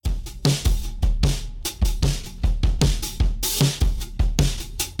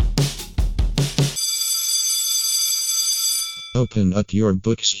Open up your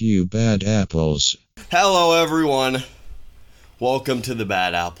books, you bad apples. Hello, everyone. Welcome to the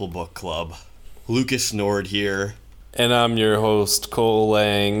Bad Apple Book Club. Lucas Nord here. And I'm your host, Cole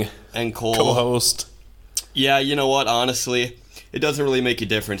Lang. And Cole. Co-host. Yeah, you know what? Honestly, it doesn't really make a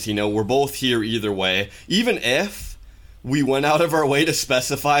difference. You know, we're both here either way. Even if we went out of our way to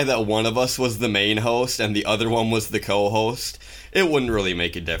specify that one of us was the main host and the other one was the co-host, it wouldn't really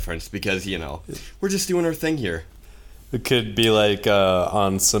make a difference because, you know, we're just doing our thing here. It could be like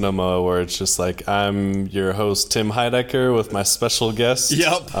on cinema where it's just like, I'm your host, Tim Heidecker, with my special guest.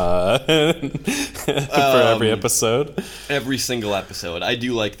 Yep. For every episode. Every single episode. I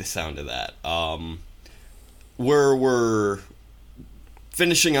do like the sound of that. We're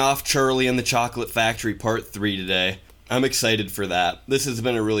finishing off Charlie and the Chocolate Factory Part 3 today. I'm excited for that. This has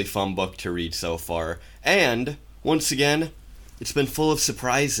been a really fun book to read so far. And, once again, it's been full of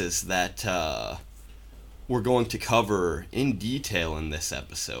surprises that we're going to cover in detail in this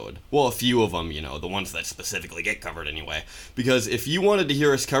episode. Well, a few of them, you know, the ones that specifically get covered anyway. Because if you wanted to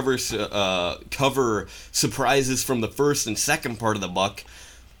hear us cover surprises from the first and second part of the book,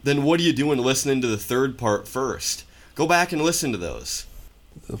 then what are you doing listening to the third part first? Go back and listen to those.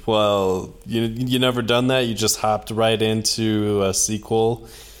 Well, you never done that? You just hopped right into a sequel?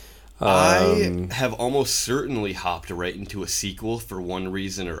 I have almost certainly hopped right into a sequel for one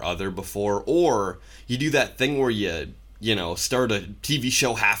reason or other before, or you do that thing where you know, start a TV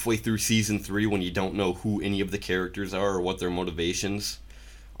show halfway through season 3 when you don't know who any of the characters are or what their motivations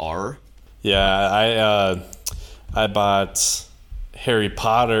are. Yeah, I bought Harry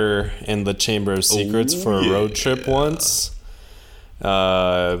Potter and the Chamber of Secrets for a road trip once.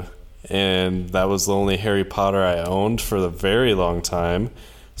 And that was the only Harry Potter I owned for a very long time.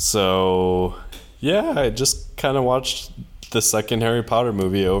 So, yeah, I just kind of watched the second Harry Potter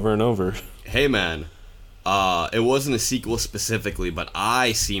movie over and over. Hey, man. It wasn't a sequel specifically, but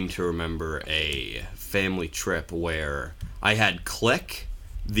I seem to remember a family trip where I had Click,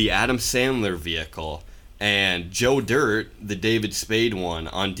 the Adam Sandler vehicle, and Joe Dirt, the David Spade one,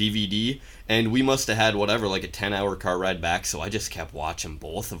 on DVD, and we must have had, whatever, like a 10-hour car ride back, so I just kept watching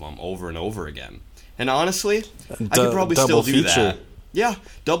both of them over and over again. And honestly, I could probably still do that. Yeah,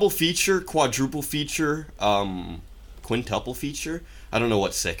 double feature, quadruple feature, quintuple feature. I don't know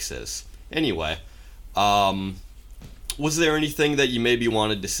what 6 is. Anyway, was there anything that you maybe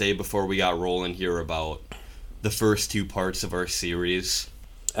wanted to say before we got rolling here about the first 2 parts of our series?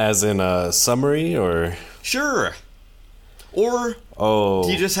 As in a summary, or? Sure. Or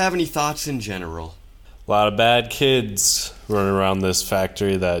do you just have any thoughts in general? A lot of bad kids running around this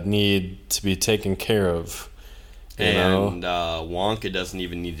factory that need to be taken care of. And Wonka doesn't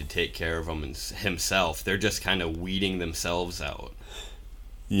even need to take care of them himself. They're just kind of weeding themselves out.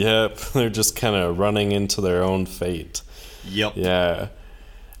 Yep, they're just kind of running into their own fate. Yep.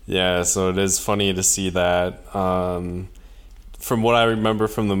 Yeah, so it is funny to see that. From what I remember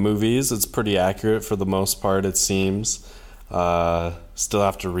from the movies, it's pretty accurate for the most part, it seems. Still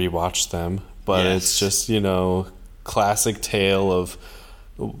have to rewatch them. But yes. It's just, you know, classic tale of,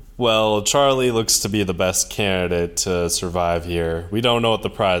 well, Charlie looks to be the best candidate to survive here. We don't know what the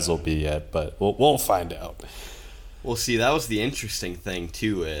prize will be yet, but we'll find out. Well, see, that was the interesting thing,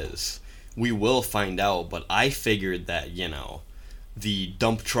 too, is we will find out, but I figured that, you know, the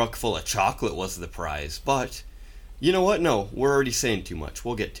dump truck full of chocolate was the prize. But, you know what? No, we're already saying too much.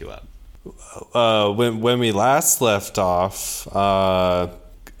 We'll get to it. When we last left off,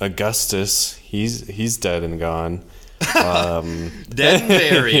 Augustus, he's dead and gone. Dead and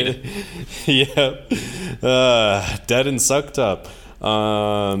buried. Yep. Dead and sucked up.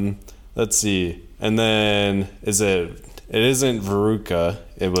 Let's see. And then it isn't Veruca.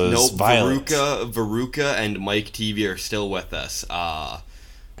 It was Violet. Veruca and Mike TV are still with us.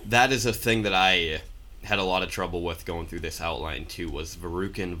 That is a thing that I had a lot of trouble with going through this outline too, was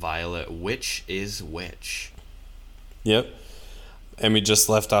Veruca and Violet. Which is which? Yep. And we just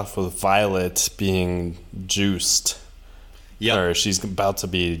left off with Violet being juiced. Yep. Or she's about to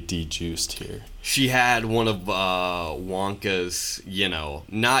be de-juiced here. She had one of Wonka's, you know,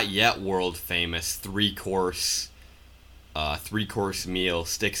 not yet world famous three-course meal,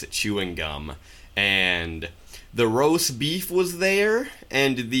 sticks of chewing gum, and the roast beef was there,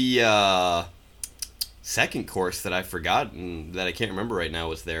 and the second course that I've forgotten, that I can't remember right now,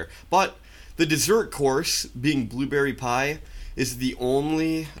 was there. But the dessert course, being blueberry pie, is the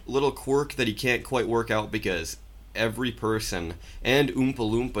only little quirk that he can't quite work out, because every person and Oompa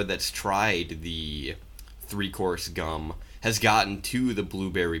Loompa that's tried the 3-course gum has gotten to the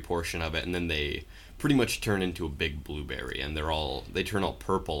blueberry portion of it, and then they pretty much turn into a big blueberry, and they turn all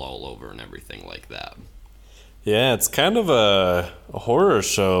purple all over and everything like that. Yeah, it's kind of a horror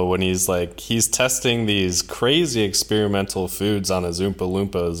show when he's testing these crazy experimental foods on his Oompa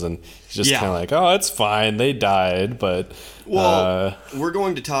Loompas, and he's just Yeah. kind of like, oh, it's fine, they died, but Well, we're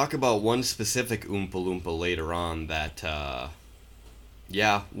going to talk about one specific Oompa Loompa later on that,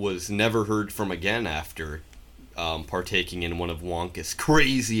 was never heard from again after partaking in one of Wonka's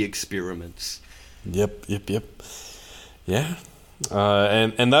crazy experiments. Yep. Yeah.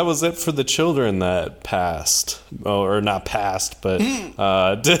 And that was it for the children that passed. Oh, or not passed, but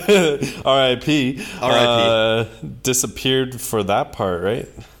R.I.P. Disappeared for that part, right?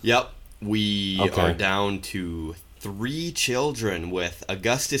 Yep. We Okay. are down to 3 children with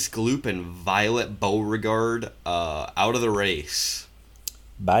Augustus Gloop and Violet Beauregard out of the race.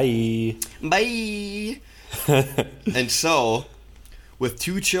 Bye. Bye! And so, with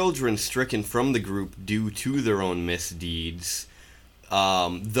 2 children stricken from the group due to their own misdeeds,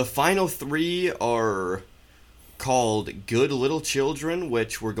 the final 3 are called Good Little Children,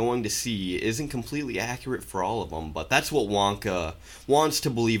 which we're going to see isn't completely accurate for all of them, but that's what Wonka wants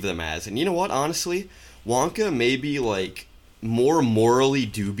to believe them as. And you know what, honestly? Wonka may be, more morally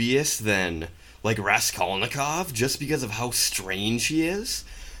dubious than, Raskolnikov, just because of how strange he is.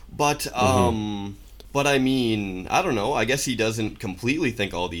 But, but I mean, I don't know, I guess he doesn't completely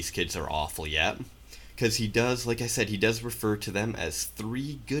think all these kids are awful yet. Because he does, like I said, he does refer to them as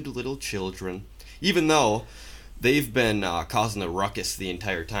 3 good little children. Even though they've been causing a ruckus the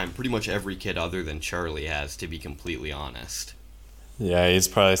entire time. Pretty much every kid other than Charlie has, to be completely honest. Yeah, he's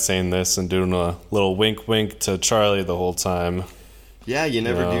probably saying this and doing a little wink to Charlie the whole time. Yeah, you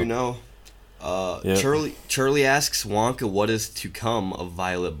never do know. Yep. Charlie asks Wonka what is to come of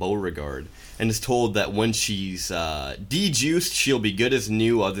Violet Beauregard, and is told that when she's de-juiced, she'll be good as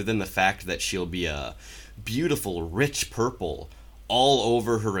new, other than the fact that she'll be a beautiful, rich purple all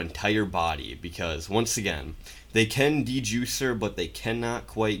over her entire body, because, once again, they can de-juice her, but they cannot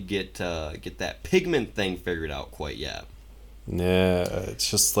quite get that pigment thing figured out quite yet. Yeah, it's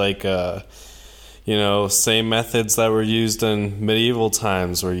just like, same methods that were used in medieval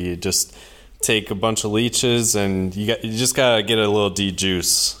times, where you just take a bunch of leeches and you just gotta get a little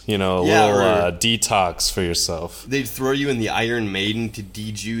de-juice, little detox for yourself. They'd throw you in the Iron Maiden to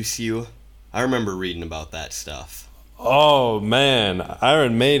de-juice you. I remember reading about that stuff. Oh man,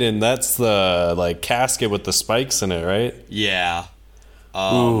 Iron Maiden, that's the casket with the spikes in it, right? Yeah.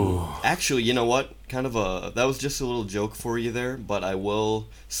 Ooh. Actually, you know what? That was just a little joke for you there, but I will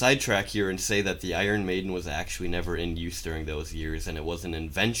sidetrack here and say that the Iron Maiden was actually never in use during those years, and it was an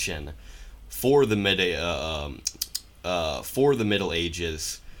invention for the Middle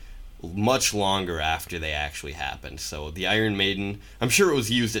Ages, much longer after they actually happened. So the Iron Maiden, I'm sure it was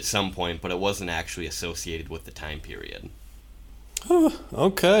used at some point, but it wasn't actually associated with the time period.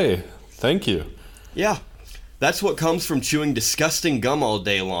 Okay, thank you. Yeah. That's what comes from chewing disgusting gum all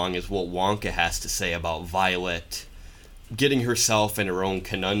day long, is what Wonka has to say about Violet getting herself in her own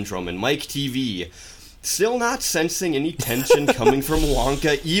conundrum. And Mike TV, still not sensing any tension coming from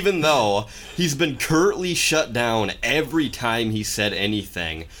Wonka, even though he's been curtly shut down every time he said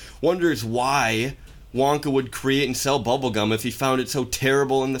anything. Wonders why Wonka would create and sell bubblegum if he found it so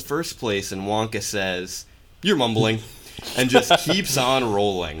terrible in the first place. And Wonka says, "You're mumbling," and just keeps on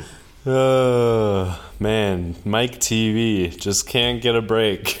rolling. Man, Mike TV just can't get a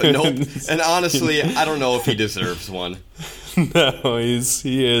break. Nope. And honestly, I don't know if he deserves one. No,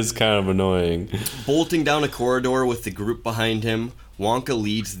 he is kind of annoying. Bolting down a corridor with the group behind him, Wonka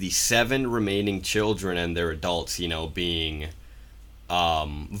leads the 7 remaining children and their adults, being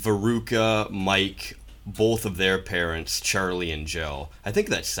Veruca, Mike, both of their parents, Charlie and Joe. I think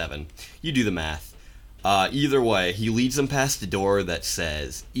that's 7. You do the math. Either way, he leads them past a door that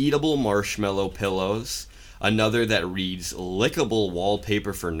says eatable marshmallow pillows, another that reads lickable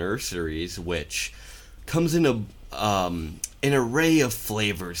wallpaper for nurseries, which comes in an array of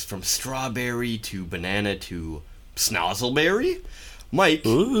flavors from strawberry to banana to snozzleberry. Mike,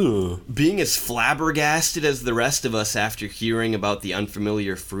 Ooh. Being as flabbergasted as the rest of us after hearing about the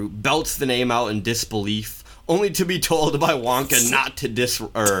unfamiliar fruit, belts the name out in disbelief, only to be told by Wonka not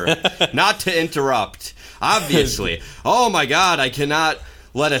to interrupt. Obviously. Oh my god, I cannot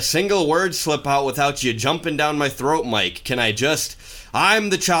let a single word slip out without you jumping down my throat, Mike. I'm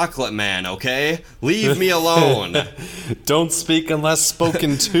the chocolate man, okay? Leave me alone. Don't speak unless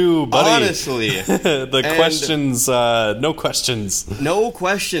spoken to, buddy. Honestly. Questions, no questions. No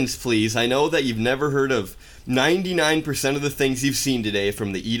questions, please. I know that you've never heard of 99% of the things you've seen today,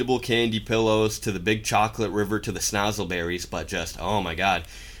 from the eatable candy pillows to the big chocolate river to the snozzleberries, but just, oh my god.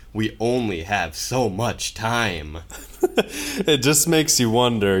 We only have so much time. It just makes you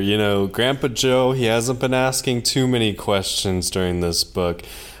wonder, Grandpa Joe, he hasn't been asking too many questions during this book.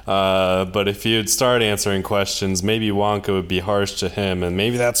 But if you'd start answering questions, maybe Wonka would be harsh to him, and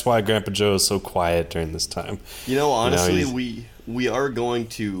maybe that's why Grandpa Joe is so quiet during this time. Honestly, we are going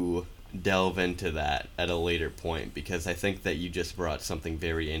to delve into that at a later point, because I think that you just brought something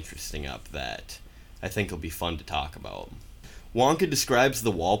very interesting up that I think will be fun to talk about. Wonka describes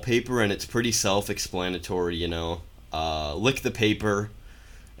the wallpaper, and it's pretty self-explanatory, lick the paper,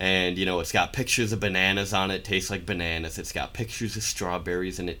 and, it's got pictures of bananas on it, tastes like bananas. It's got pictures of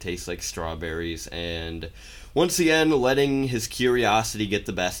strawberries, and it tastes like strawberries. And once again, letting his curiosity get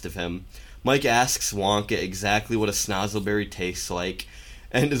the best of him, Mike asks Wonka exactly what a snozzleberry tastes like,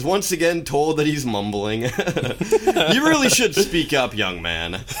 and is once again told that he's mumbling. You really should speak up, young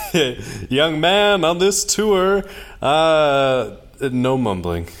man. Young man, on this tour, no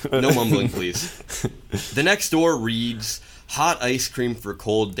mumbling. No mumbling, please. The next door reads, hot ice cream for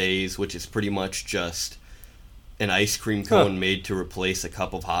cold days, which is pretty much just an ice cream cone made to replace a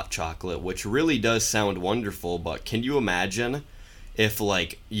cup of hot chocolate, which really does sound wonderful, but can you imagine if,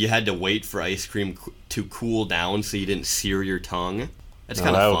 you had to wait for ice cream to cool down so you didn't sear your tongue? That's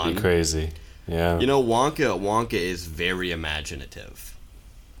kind of fun. That would be crazy. Yeah. Wonka is very imaginative.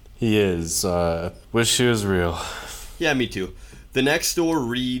 He is. Wish he was real. Yeah, me too. The next door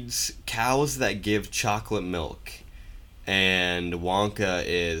reads, cows that give chocolate milk. And Wonka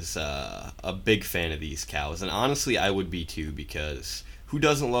is a big fan of these cows. And honestly, I would be too, because who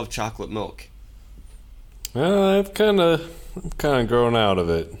doesn't love chocolate milk? Well, I've kind of grown out of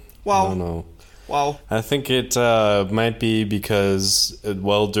it. Wow. I don't know. Wow. I think it might be because,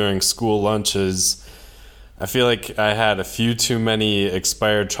 during school lunches, I feel like I had a few too many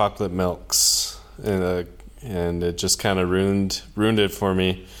expired chocolate milks, and it just kind of ruined it for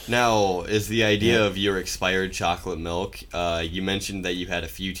me. Now, is the idea of your expired chocolate milk, you mentioned that you had a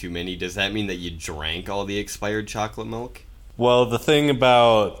few too many. Does that mean that you drank all the expired chocolate milk? Well, the thing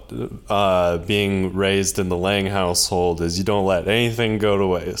about being raised in the Lang household is you don't let anything go to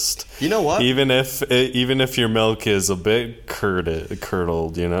waste. You know what? Even if your milk is a bit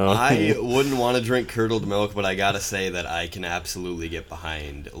curdled, I wouldn't want to drink curdled milk, but I gotta say that I can absolutely get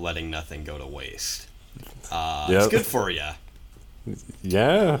behind letting nothing go to waste. It's good for you.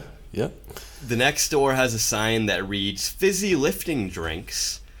 Yeah. Yep. The next door has a sign that reads fizzy lifting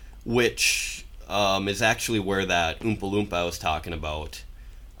drinks, which is actually where that Oompa Loompa I was talking about,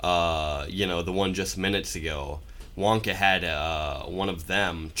 the one just minutes ago. Wonka had one of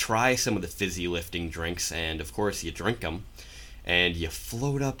them try some of the fizzy lifting drinks, and of course you drink them, and you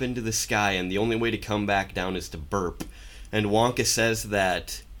float up into the sky, and the only way to come back down is to burp. And Wonka says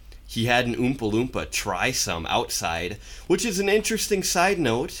that he had an Oompa Loompa try some outside, which is an interesting side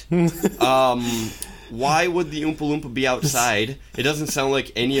note. Why would the Oompa Loompa be outside? It doesn't sound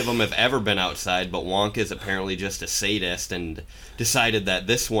like any of them have ever been outside, but Wonka is apparently just a sadist and decided that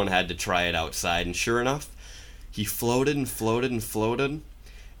this one had to try it outside. And sure enough, he floated and floated and floated.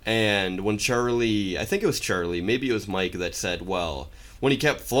 And when Charlie, I think it was Charlie, maybe it was Mike that said, well, when he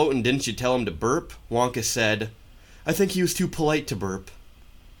kept floating, didn't you tell him to burp? Wonka said, I think he was too polite to burp.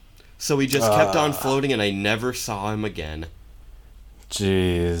 So he just kept on floating, and I never saw him again.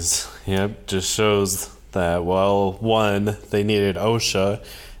 Jeez. Yep, just shows that, well, one, they needed OSHA,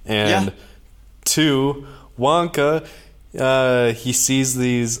 and two, Wonka, he sees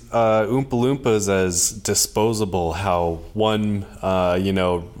these Oompa Loompas as disposable, how one,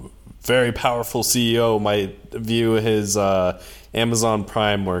 very powerful CEO might view his Amazon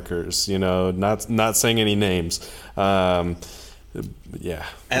Prime workers, not saying any names. Yeah.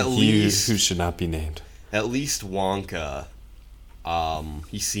 At least who should not be named. At least Wonka,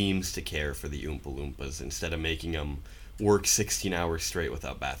 he seems to care for the Oompa Loompas instead of making them work 16 hours straight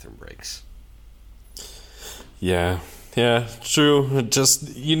without bathroom breaks. Yeah, true.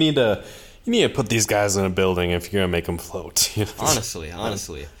 Just you need to put these guys in a building if you're gonna make them float. Honestly,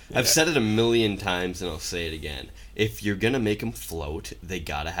 I've said it a million times, and I'll say it again. If you're gonna make them float, they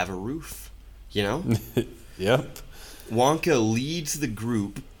gotta have a roof. Yep. Wonka leads the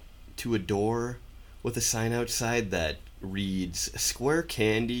group to a door with a sign outside that reads square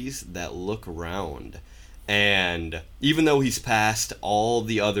candies that look round. And even though he's passed all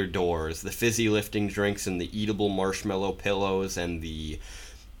the other doors, the fizzy lifting drinks and the eatable marshmallow pillows and the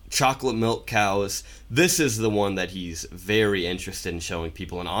chocolate milk cows, this is the one that he's very interested in showing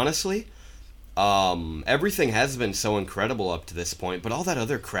people. And honestly, everything has been so incredible up to this point, but all that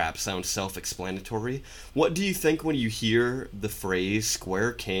other crap sounds self-explanatory. What do you think when you hear the phrase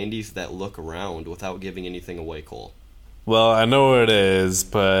square candies that look round without giving anything away, Cole? Well, I know what it is,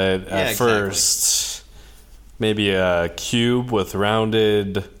 but Yeah, at exactly. first, maybe a cube with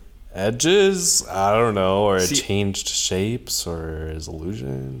rounded edges? I don't know, or it See, changed shapes or is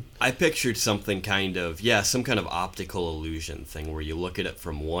illusion. I pictured something kind of, some kind of optical illusion thing where you look at it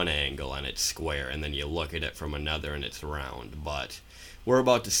from one angle and it's square, and then you look at it from another and it's round. But we're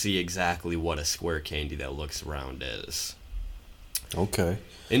about to see exactly what a square candy that looks round is. Okay.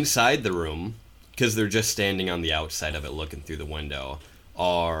 Inside the room, because they're just standing on the outside of it looking through the window,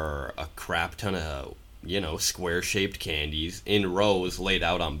 are a crap ton of, square-shaped candies in rows laid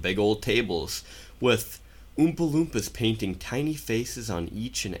out on big old tables with Oompa Loompas painting tiny faces on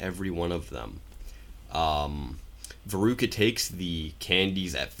each and every one of them. Veruca takes the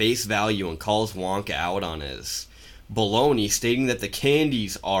candies at face value and calls Wonka out on his baloney, stating that the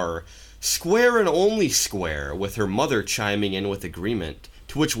candies are square and only square, with her mother chiming in with agreement,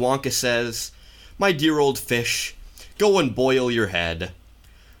 to which Wonka says, "My dear old fish, go and boil your head."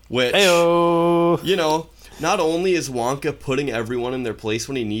 Which, Heyo! Not only is Wonka putting everyone in their place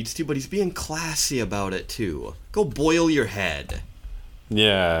when he needs to, but he's being classy about it too. Go boil your head.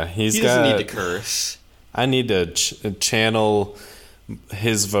 Yeah, He doesn't need to curse. I need to channel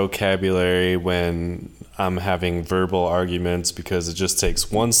his vocabulary when I'm having verbal arguments, because it just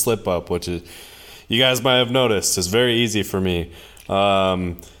takes one slip up, which is, you guys might have noticed, is very easy for me.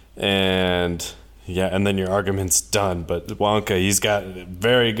 And then your argument's done. But Wonka, he's got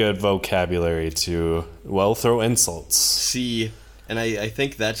very good vocabulary to, throw insults. See, and I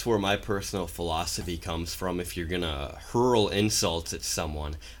think that's where my personal philosophy comes from. If you're going to hurl insults at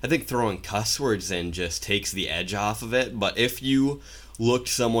someone, I think throwing cuss words in just takes the edge off of it. But if you looked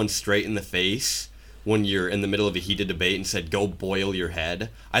someone straight in the face when you're in the middle of a heated debate and said, "Go boil your head,"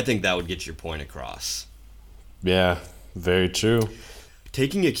 I think that would get your point across. Yeah, very true.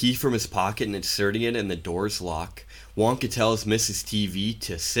 Taking a key from his pocket and inserting it in the door's lock, Wonka tells Mrs. TV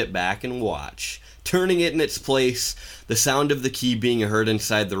to sit back and watch. Turning it in its place, the sound of the key being heard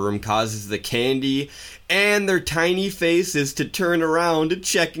inside the room causes the candy and their tiny faces to turn around,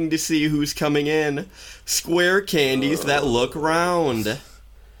 checking to see who's coming in. Square candies that look round.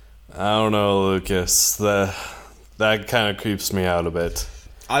 I don't know, Lucas. That kind of creeps me out a bit.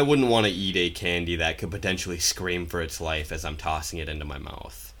 I wouldn't want to eat a candy that could potentially scream for its life as I'm tossing it into my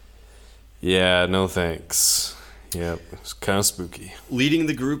mouth. Yeah, no thanks. Yep, it's kind of spooky. Leading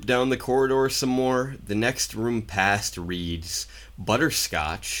the group down the corridor some more, the next room past reads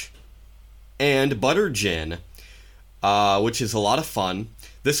Butterscotch and Butter Gin, which is a lot of fun.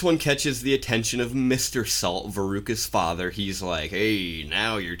 This one catches the attention of Mr. Salt, Veruca's father. He's like, "Hey,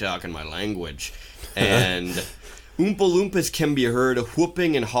 now you're talking my language." And Oompa Loompas can be heard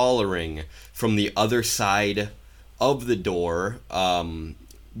whooping and hollering from the other side of the door,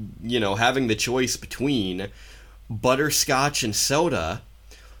 having the choice between butterscotch and soda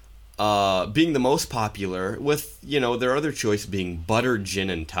being the most popular, with, their other choice being butter gin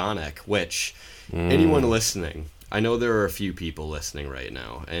and tonic, which anyone listening, I know there are a few people listening right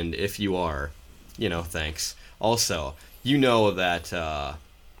now, and if you are, thanks. Also, that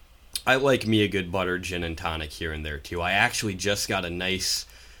I like me a good butter gin and tonic here and there too. I actually just got a nice,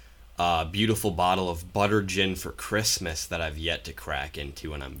 beautiful bottle of butter gin for Christmas that I've yet to crack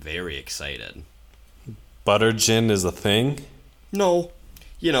into, and I'm very excited. Butter gin is a thing? No,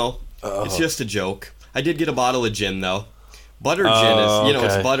 it's just a joke. I did get a bottle of gin though. Butter gin is,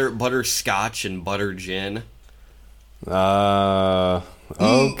 okay. It's butterscotch and butter gin. Okay.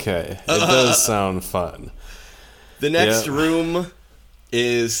 It does sound fun. The next room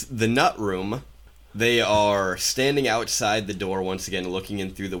is the nut room. They are standing outside the door once again, looking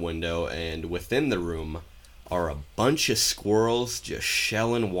in through the window, and within the room are a bunch of squirrels just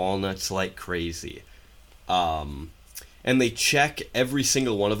shelling walnuts like crazy. And they check every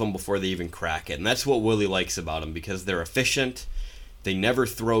single one of them before they even crack it, and that's what Willie likes about them, because they're efficient, they never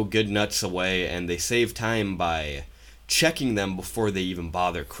throw good nuts away, and they save time by checking them before they even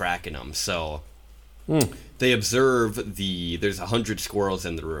bother cracking them. So they observe there's 100 squirrels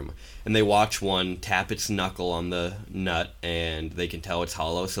in the room, and they watch one tap its knuckle on the nut, and they can tell it's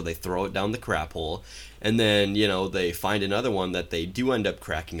hollow, so they throw it down the crap hole. And then, they find another one that they do end up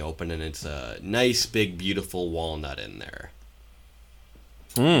cracking open, and it's a nice, big, beautiful walnut in there.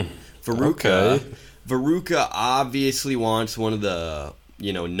 Veruca obviously wants one of the,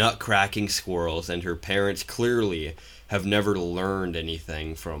 nut-cracking squirrels, and her parents clearly have never learned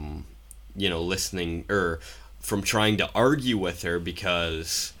anything from, listening, or from trying to argue with her,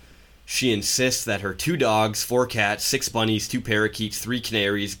 because she insists that her 2 dogs, 4 cats, 6 bunnies, 2 parakeets, 3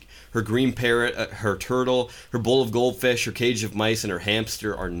 canaries, her green parrot, her turtle, her bowl of goldfish, her cage of mice, and her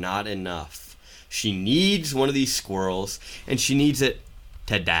hamster are not enough She needs one of these squirrels, and she needs it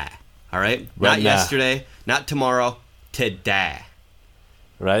today. All right? Right Not now. yesterday, not tomorrow, today.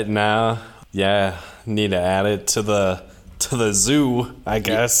 Right now, yeah, need to add it to the zoo, I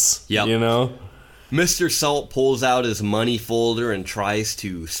guess. Yep. You know? Mr. Salt pulls out his money folder and tries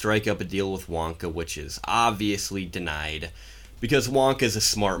to strike up a deal with Wonka, which is obviously denied, because Wonka's a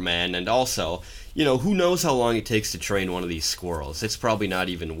smart man, and also, who knows how long it takes to train one of these squirrels. It's probably not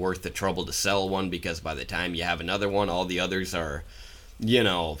even worth the trouble to sell one, because by the time you have another one, all the others are,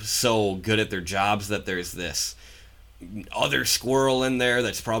 so good at their jobs that there's this other squirrel in there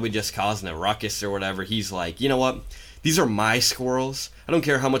that's probably just causing a ruckus or whatever. He's like, you know what? These are my squirrels. I don't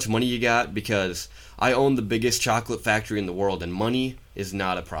care how much money you got, because I own the biggest chocolate factory in the world, and money is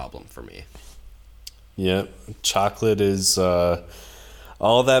not a problem for me. Yep. Chocolate is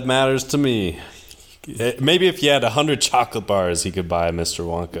all that matters to me. Maybe if you had 100 chocolate bars, he could buy Mr.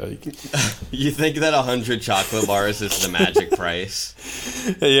 Wonka. You think that 100 chocolate bars is the magic price?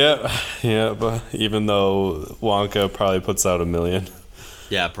 Yeah, but even though Wonka probably puts out 1 million.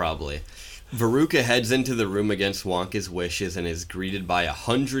 Yeah, probably. Veruca heads into the room against Wonka's wishes and is greeted by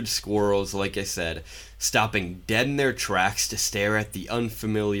 100 squirrels, like I said, stopping dead in their tracks to stare at the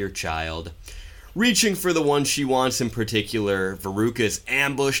unfamiliar child. Reaching for the one she wants in particular, Veruca is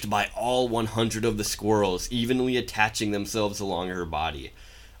ambushed by all 100 of the squirrels, evenly attaching themselves along her body.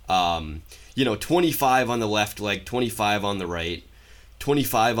 25 on the left leg, 25 on the right,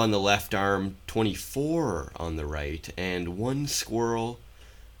 25 on the left arm, 24 on the right, and one squirrel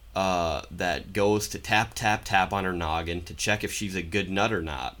that goes to tap, tap, tap on her noggin to check if she's a good nut or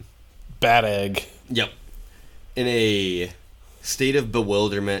not. Bad egg. Yep. In a state of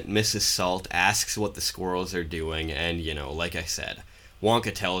bewilderment, Mrs. Salt asks what the squirrels are doing, and, like I said,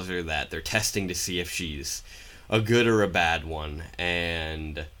 Wonka tells her that they're testing to see if she's a good or a bad one,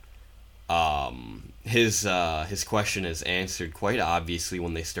 and his question is answered quite obviously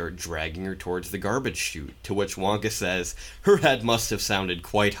when they start dragging her towards the garbage chute, to which Wonka says her head must have sounded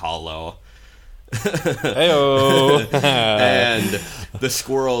quite hollow. Heyo. And the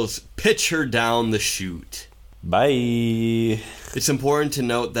squirrels pitch her down the chute. Bye. It's important to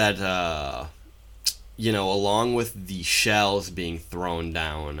note that, along with the shells being thrown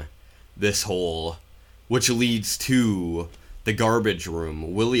down this hole, which leads to the garbage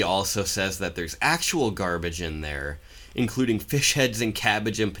room, Willie also says that there's actual garbage in there, including fish heads and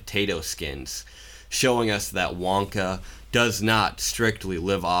cabbage and potato skins, showing us that Wonka does not strictly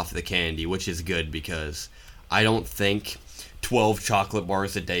live off the candy, which is good, because I don't think 12 chocolate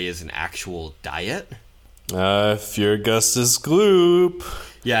bars a day is an actual diet. If you're Augustus Gloop.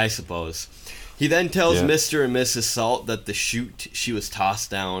 Yeah, I suppose. He then tells Yeah. Mr. and Mrs. Salt that the chute she was tossed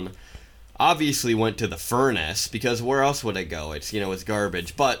down obviously went to the furnace, because where else would it go? It's, it's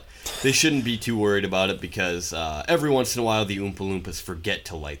garbage. But they shouldn't be too worried about it, because every once in a while the Oompa Loompas forget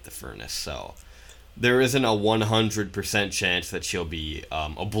to light the furnace. So there isn't a 100% chance that she'll be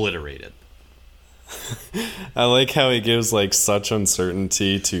obliterated. I like how he gives such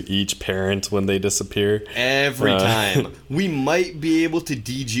uncertainty to each parent when they disappear. Every time. We might be able to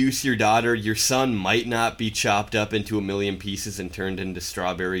dejuice your daughter. Your son might not be chopped up into 1 million pieces and turned into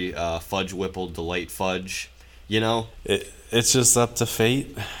strawberry fudge whipple delight fudge. It's just up to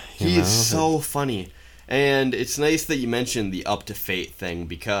fate. He is so funny. And it's nice that you mentioned the up to fate thing,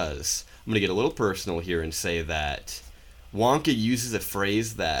 because I'm going to get a little personal here and say that Wonka uses a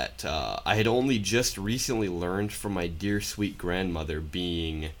phrase that I had only just recently learned from my dear sweet grandmother,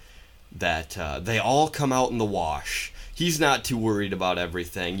 being that they all come out in the wash. He's not too worried about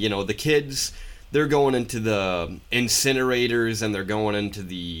everything. The kids, they're going into the incinerators and they're going into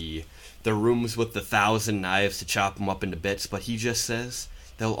the rooms with the 1,000 knives to chop them up into bits, but he just says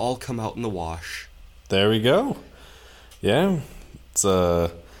they'll all come out in the wash. There we go. Yeah, it's I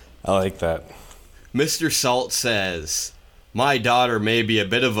like that. Mr. Salt says, "My daughter may be a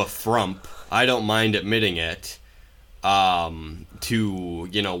bit of a frump. I don't mind admitting it." To,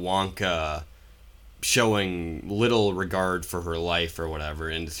 Wonka showing little regard for her life or whatever.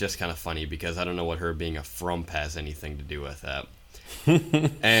 And it's just kind of funny, because I don't know what her being a frump has anything to do with that.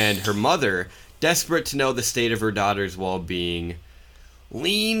 And her mother, desperate to know the state of her daughter's well-being,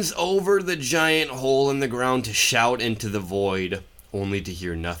 leans over the giant hole in the ground to shout into the void, only to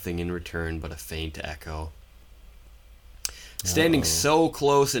hear nothing in return but a faint echo. Standing so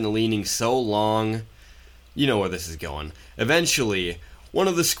close and leaning so long, you know where this is going. Eventually, one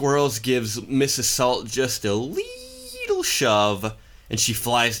of the squirrels gives Mrs. Salt just a little shove, and she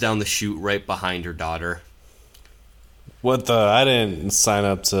flies down the chute right behind her daughter. What the? I didn't sign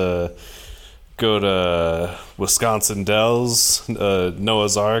up to go to Wisconsin Dells,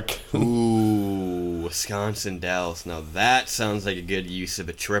 Noah's Ark. Ooh. Wisconsin Dells. Now that sounds like a good use of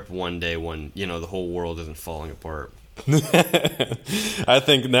a trip one day when, the whole world isn't falling apart. I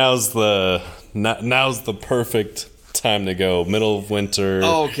think now's the perfect time to go. Middle of winter.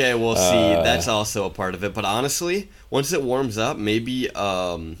 Okay, well, see, that's also a part of it. But honestly, once it warms up, maybe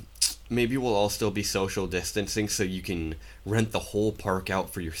we'll all still be social distancing, so you can rent the whole park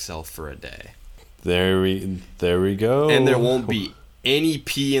out for yourself for a day. There we go. And there won't be any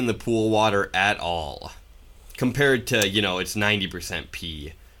pee in the pool water at all, compared to it's 90%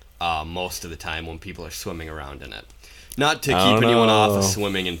 pee most of the time when people are swimming around in it. Not to keep anyone off of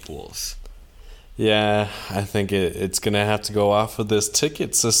swimming in pools. Yeah, I think it's going to have to go off of this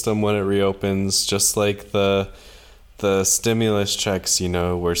ticket system when it reopens, just like the stimulus checks.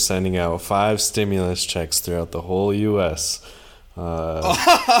 We're sending out 5 stimulus checks throughout the whole U.S. 5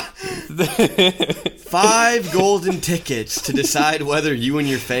 golden tickets to decide whether you and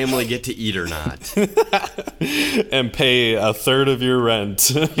your family get to eat or not. And pay a third of your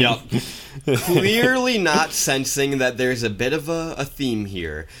rent. Yep. Clearly not sensing that there's a bit of a theme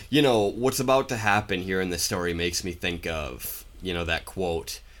here. What's about to happen here in this story makes me think of, that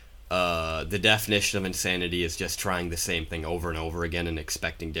quote, the definition of insanity is just trying the same thing over and over again and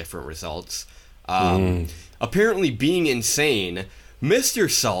expecting different results. Apparently being insane, Mr.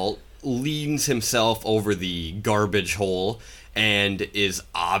 Salt leans himself over the garbage hole and is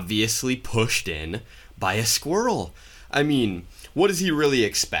obviously pushed in by a squirrel. I mean, what does he really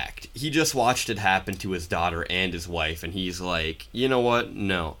expect? He just watched it happen to his daughter and his wife, and he's like, you know what?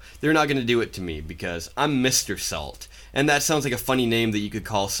 No, they're not going to do it to me because I'm Mr. Salt. And that sounds like a funny name that you could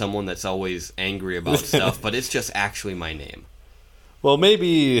call someone that's always angry about stuff, but it's just actually my name. Well,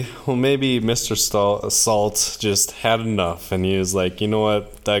 maybe Mr. Salt just had enough, and he was like, you know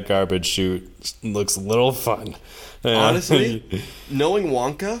what, that garbage chute looks a little fun. Honestly, knowing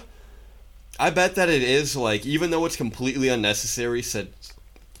Wonka, I bet that it is, even though it's completely unnecessary, said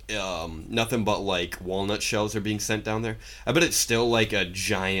nothing but, walnut shells are being sent down there, I bet it's still, a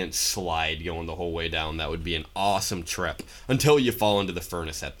giant slide going the whole way down. That would be an awesome trip, until you fall into the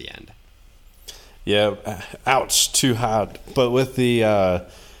furnace at the end. Yeah, ouch, too hot. But with the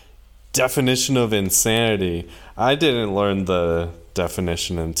definition of insanity, I didn't learn the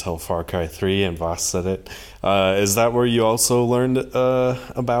definition until Far Cry 3 and Voss said it. Is that where you also learned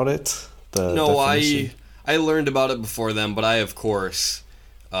about it? No, I learned about it before them, but I, of course,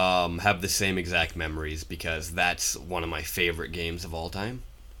 have the same exact memories because that's one of my favorite games of all time.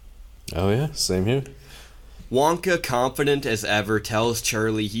 Oh, yeah, same here. Wonka, confident as ever, tells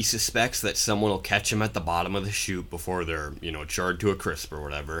Charlie he suspects that someone will catch him at the bottom of the chute before they're, charred to a crisp or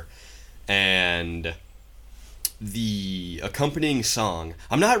whatever. And the accompanying song,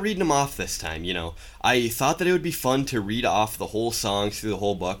 I'm not reading them off this time, I thought that it would be fun to read off the whole songs through the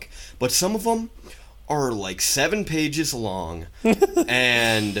whole book, but some of them are 7 pages long.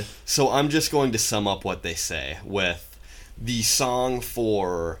 And so I'm just going to sum up what they say with the song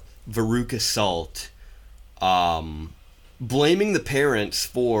for Veruca Salt, blaming the parents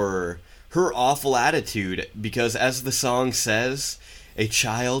for her awful attitude because, as the song says, a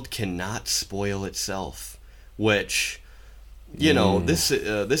child cannot spoil itself. Which,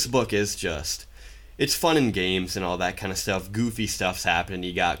 this book is just, it's fun in games and all that kind of stuff. Goofy stuff's happening.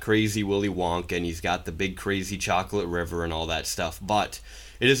 You got Crazy Willy Wonka and he's got the big crazy chocolate river and all that stuff. But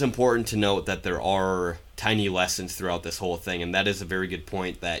it is important to note that there are tiny lessons throughout this whole thing, and that is a very good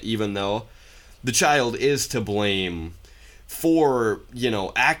point, that even though the child is to blame for,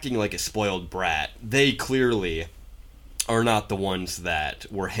 acting like a spoiled brat, they clearly are not the ones that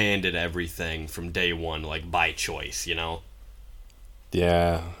were handed everything from day one, by choice,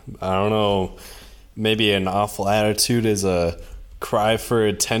 Yeah, I don't know. Maybe an awful attitude is a cry for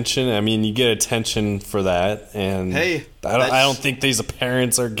attention. I mean, you get attention for that, and hey, I don't think these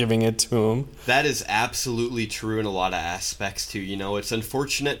parents are giving it to him. That is absolutely true in a lot of aspects too. It's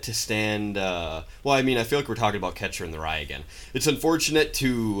unfortunate to stand. I feel like we're talking about Catcher in the Rye again. It's unfortunate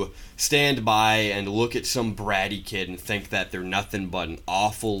to stand by and look at some bratty kid and think that they're nothing but an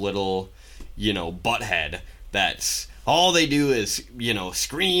awful little, butthead that's all they do is,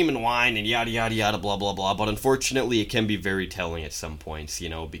 scream and whine and yada, yada, yada, blah, blah, blah. But unfortunately, it can be very telling at some points,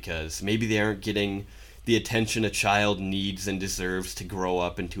 because maybe they aren't getting the attention a child needs and deserves to grow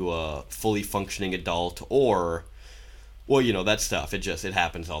up into a fully functioning adult, or, that stuff. It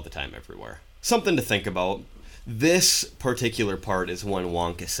happens all the time everywhere. Something to think about. This particular part is when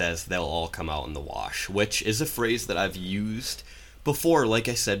Wonka says they'll all come out in the wash, which is a phrase that I've used before, like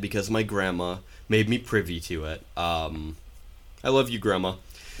I said, because my grandma made me privy to it. I love you, Grandma.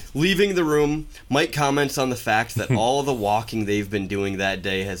 Leaving the room, Mike comments on the fact that all the walking they've been doing that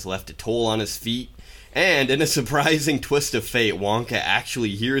day has left a toll on his feet, And in a surprising twist of fate, Wonka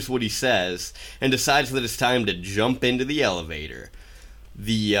actually hears what he says and decides that it's time to jump into the elevator.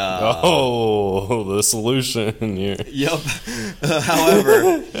 The solution here. Yep.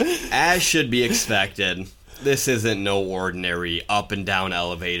 However, as should be expected, this isn't no ordinary up and down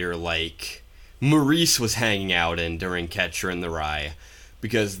elevator like Maurice was hanging out in during Catcher in the Rye,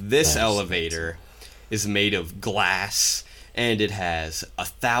 because this elevator is made of glass, and it has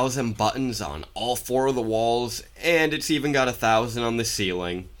 1,000 buttons on all 4 of the walls, and it's even got 1,000 on the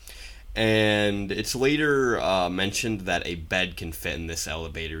ceiling. And it's later mentioned that a bed can fit in this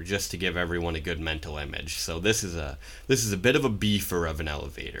elevator, just to give everyone a good mental image. So this is a bit of a beefer of an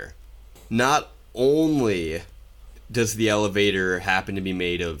elevator. Not only does the elevator happen to be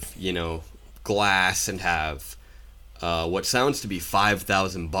made of, glass and have what sounds to be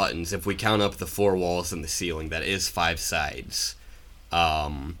 5,000 buttons, if we count up the 4 walls and the ceiling, that is 5 sides.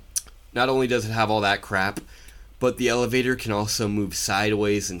 Not only does it have all that crap, but the elevator can also move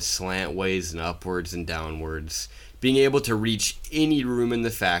sideways and slantways and upwards and downwards, being able to reach any room in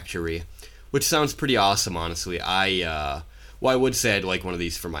the factory, which sounds pretty awesome, honestly. I would say I'd like one of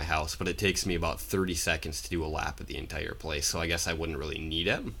these for my house, but it takes me about 30 seconds to do a lap of the entire place, so I guess I wouldn't really need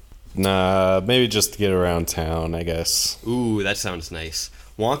it. Nah, maybe just to get around town, I guess. Ooh, that sounds nice.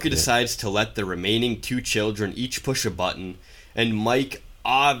 Wonka decides to let the remaining 2 children each push a button, and Mike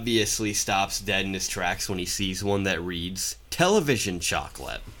obviously stops dead in his tracks when he sees one that reads television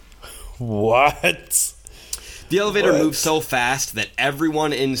chocolate. What? The elevator moves so fast that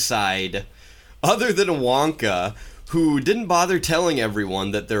everyone inside, other than Wonka, who didn't bother telling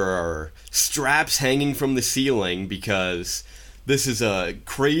everyone that there are straps hanging from the ceiling because this is a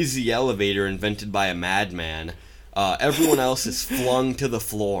crazy elevator invented by a madman, everyone else is flung to the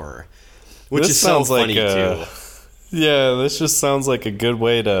floor, which is so funny too. Yeah, this just sounds like a good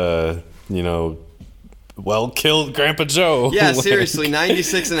way to, kill Grandpa Joe. Yeah, seriously,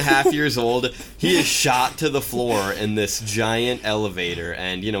 96 and a half years old. He is shot to the floor in this giant elevator.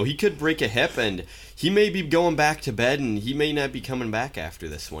 And, he could break a hip and he may be going back to bed and he may not be coming back after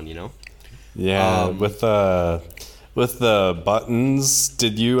this one, Yeah, with the buttons,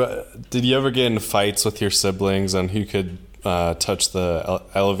 did you ever get in fights with your siblings on who could touch the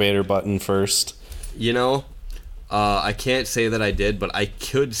elevator button first? I can't say that I did, but I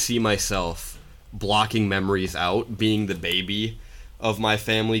could see myself blocking memories out, being the baby of my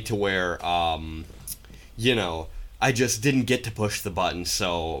family, to where, I just didn't get to push the button,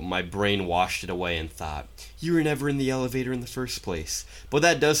 so my brain washed it away and thought, you were never in the elevator in the first place. But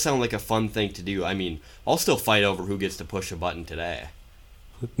that does sound like a fun thing to do. I mean, I'll still fight over who gets to push a button today.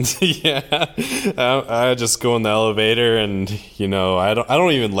 Yeah, I just go in the elevator and, I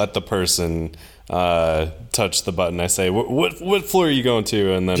don't even let the person touch the button. I say, what floor are you going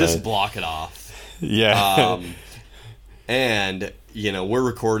to? And then just block it off. Yeah. And we're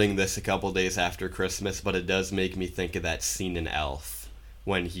recording this a couple days after Christmas, but it does make me think of that scene in Elf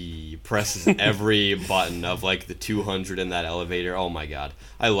when he presses every button of like the 200 in that elevator. Oh my god,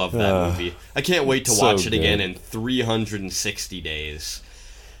 I love that movie. I can't wait to watch it again in 360 days.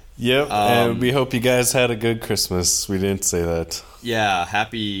 Yep. And we hope you guys had a good Christmas. We didn't say that. Yeah,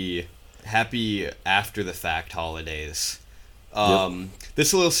 happy after the fact holidays.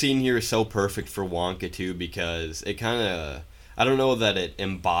 This little scene here is so perfect for Wonka too, because it kind of, I don't know that it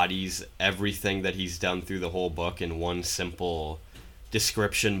embodies everything that he's done through the whole book in one simple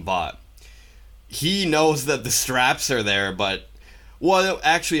description, but he knows that the straps are there, but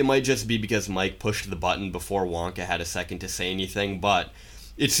actually it might just be because Mike pushed the button before Wonka had a second to say anything, but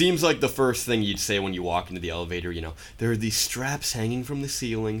it seems like the first thing you'd say when you walk into the elevator, there are these straps hanging from the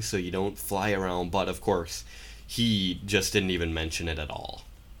ceiling so you don't fly around, but of course, he just didn't even mention it at all.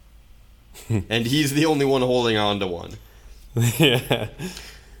 And he's the only one holding on to one. Yeah.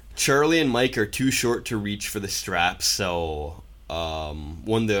 Charlie and Mike are too short to reach for the straps, so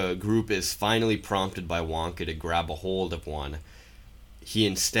when the group is finally prompted by Wonka to grab a hold of one, he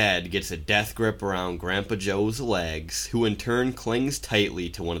instead gets a death grip around Grandpa Joe's legs, who in turn clings tightly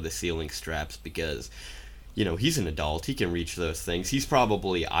to one of the ceiling straps because, he's an adult. He can reach those things. He's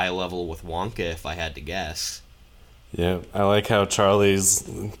probably eye level with Wonka, if I had to guess. Yeah, I like how Charlie's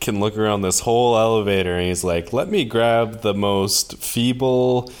can look around this whole elevator and he's like, let me grab the most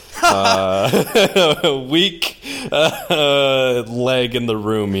feeble, weak leg in the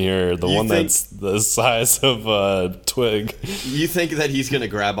room here. That's the size of a twig. You think that he's going to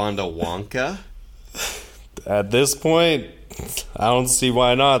grab onto Wonka? At this point, I don't see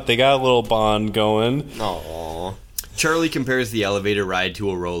why not. They got a little bond going. Aww. Charlie compares the elevator ride to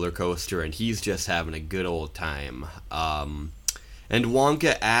a roller coaster, and he's just having a good old time. And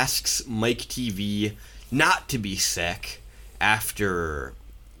Wonka asks Mike TV not to be sick after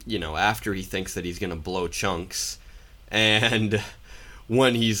he thinks that he's going to blow chunks. And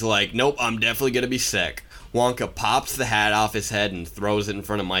when he's like, nope, I'm definitely going to be sick, Wonka pops the hat off his head and throws it in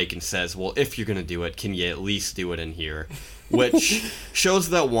front of Mike and says, well, if you're going to do it, can you at least do it in here? Which shows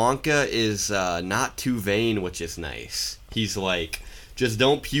that Wonka is not too vain, which is nice. He's like, just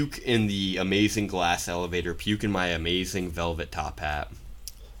don't puke in the amazing glass elevator, puke in my amazing velvet top hat.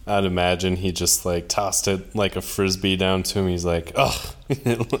 I'd imagine he just like tossed it like a frisbee down to him. He's like, oh,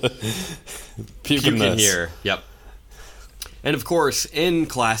 puke in here. Yep. And of course, in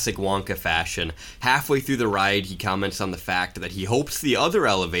classic Wonka fashion, halfway through the ride, he comments on the fact that he hopes the other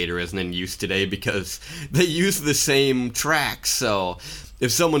elevator isn't in use today because they use the same tracks. So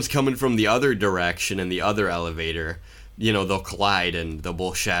if someone's coming from the other direction in the other elevator, they'll collide and they'll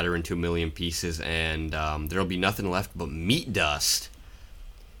both shatter into a million pieces, and there'll be nothing left but meat dust.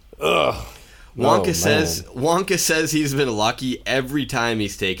 Ugh. Wonka says he's been lucky every time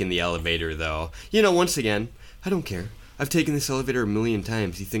he's taken the elevator, though. Once again, I don't care. I've taken this elevator a million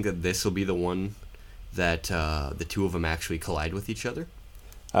times. You think that this will be the one that the two of them actually collide with each other?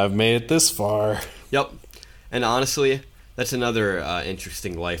 I've made it this far. Yep. And honestly, that's another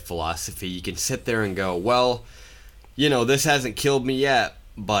interesting life philosophy. You can sit there and go, well, this hasn't killed me yet,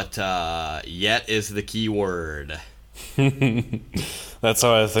 but yet is the key word. That's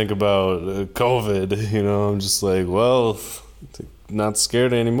how I think about COVID. I'm just like, well, not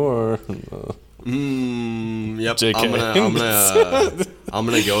scared anymore. Yep. JK. I'm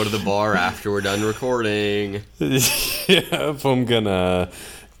gonna go to the bar after we're done recording. Yep, I'm gonna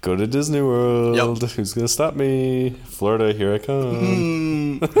go to Disney World. Yep. Who's gonna stop me? Florida, here I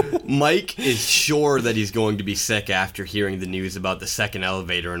come. Mike is sure that he's going to be sick after hearing the news about the second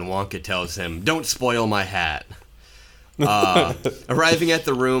elevator, and Wonka tells him, "Don't spoil my hat." Arriving at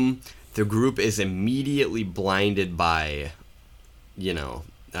the room, the group is immediately blinded by,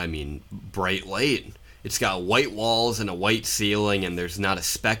 bright light. It's got white walls and a white ceiling, and there's not a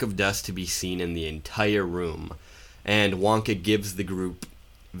speck of dust to be seen in the entire room. And Wonka gives the group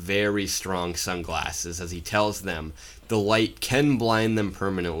very strong sunglasses as he tells them the light can blind them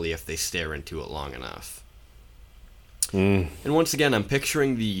permanently if they stare into it long enough. And once again, I'm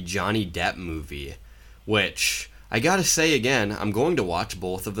picturing the Johnny Depp movie, which, I gotta say again, I'm going to watch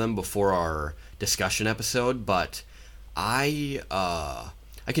both of them before our discussion episode, but I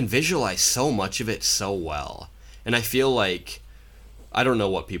can visualize so much of it so well. And I feel like, I don't know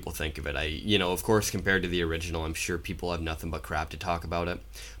what people think of it. Of course, compared to the original, I'm sure people have nothing but crap to talk about it.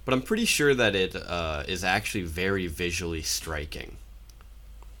 But I'm pretty sure that it is actually very visually striking.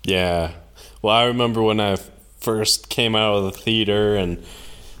 Yeah. Well, I remember when I first came out of the theater, and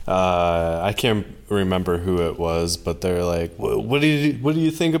I can't remember who it was, but they're like, what do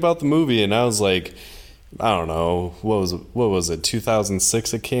you think about the movie? And I was like, I don't know, what was it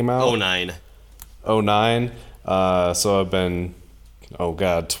 2006 it came out? 09. So I've been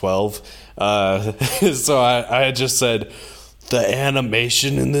 12. So I just said the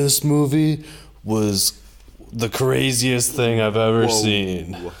animation in this movie was the craziest thing I've ever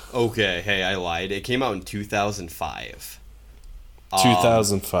seen. Okay, hey, I lied. It came out in 2005.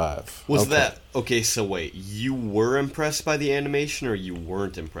 2005. Was that okay? So wait, you were impressed by the animation, or you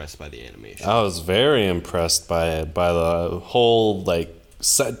weren't impressed by the animation? I was very impressed by it, by the whole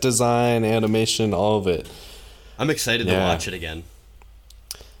set design, animation, all of it. I'm excited to watch it again.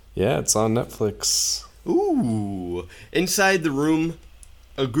 Yeah, it's on Netflix. Ooh! Inside the room,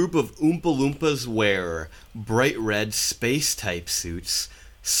 a group of Oompa Loompas wear bright red space-type suits,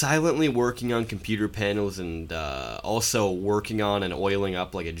 silently working on computer panels and also working on and oiling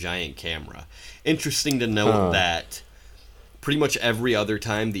up like a giant camera. Interesting to note that pretty much every other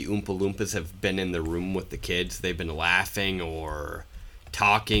time the Oompa Loompas have been in the room with the kids, they've been laughing or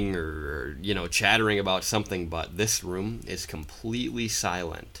talking or, chattering about something, but this room is completely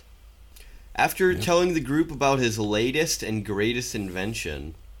silent. After telling the group about his latest and greatest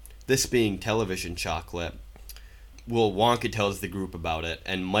invention, this being television chocolate, Wonka tells the group about it,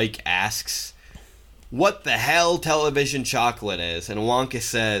 and Mike asks what the hell television chocolate is, and Wonka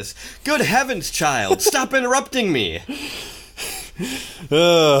says, "Good heavens, child, stop interrupting me!"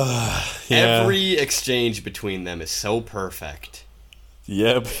 Every exchange between them is so perfect.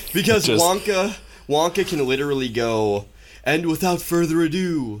 Yep. Because Wonka can literally go, "And without further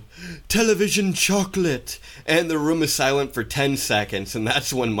ado, television chocolate." And the room is silent for 10 seconds, and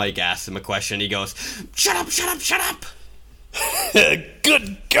that's when Mike asks him a question. He goes, "Shut up, shut up, shut up!"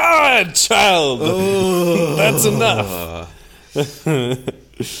 Good God, child! That's enough.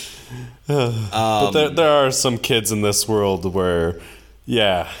 But there are some kids in this world where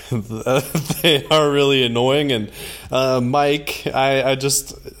Yeah, they are really annoying. And Mike, I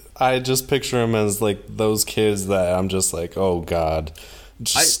just picture him as like those kids that I'm just like, oh God,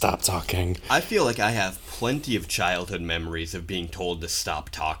 just stop talking. I feel like I have plenty of childhood memories of being told to stop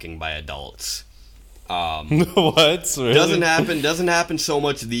talking by adults. What? Really? Doesn't happen so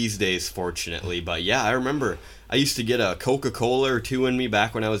much these days, fortunately. But yeah, I remember I used to get a Coca-Cola or two in me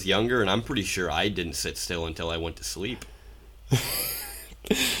back when I was younger, and I'm pretty sure I didn't sit still until I went to sleep.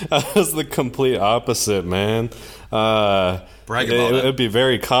 I was the complete opposite, man. Brag about it. It would be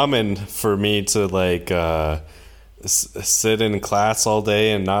very common for me to like sit in class all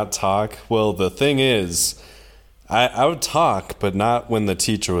day and not talk. Well, the thing is, I would talk, but not when the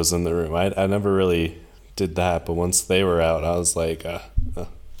teacher was in the room. I never really did that, but once they were out, I was like,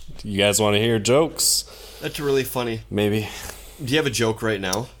 you guys want to hear jokes? That's really funny. Maybe. Do you have a joke right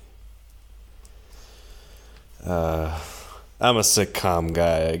now? I'm a sitcom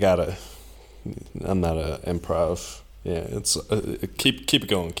guy. I'm not a improv. Yeah, it's keep it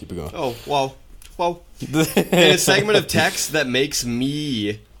going. Keep it going. Oh, well. In a segment of text that makes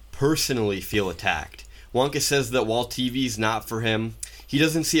me personally feel attacked, Wonka says that while TV's not for him, he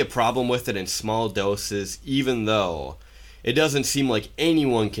doesn't see a problem with it in small doses, even though it doesn't seem like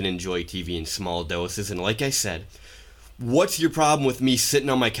anyone can enjoy TV in small doses. And like I said, what's your problem with me sitting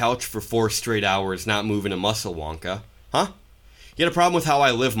on my couch for 4 straight hours not moving a muscle, Wonka? Huh? You got a problem with how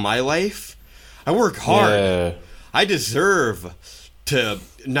I live my life? I work hard. Yeah. I deserve to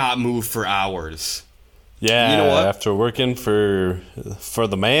not move for hours. Yeah, you know what? After working for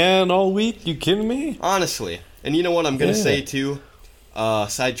the man all week, you kidding me? Honestly. And you know what I'm going to say too?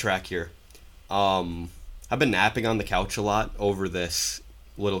 Sidetrack here. I've been napping on the couch a lot over this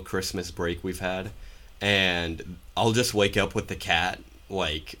little Christmas break we've had. And I'll just wake up with the cat,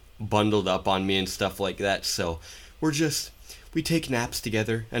 like, bundled up on me and stuff like that. So we take naps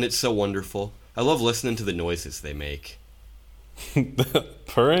together, and it's so wonderful. I love listening to the noises they make.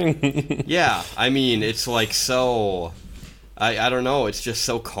 Purring? Yeah, I mean, it's like so... I don't know, it's just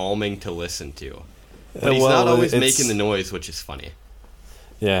so calming to listen to. But he's not always making the noise, which is funny.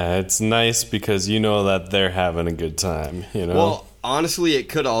 Yeah, it's nice because you know that they're having a good time, you know? Well, honestly, it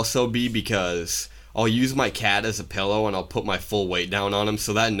could also be because I'll use my cat as a pillow and I'll put my full weight down on him,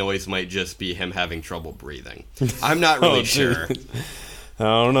 so that noise might just be him having trouble breathing. I'm not really sure. I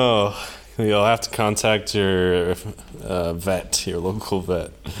don't know. You'll have to contact your vet, your local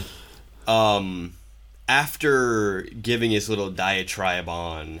vet. After giving his little diatribe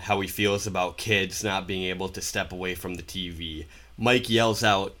on how he feels about kids not being able to step away from the TV, Mike yells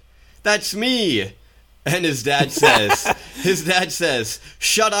out, "That's me!" And his dad says,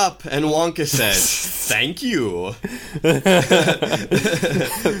 "Shut up," and Wonka says, "Thank you."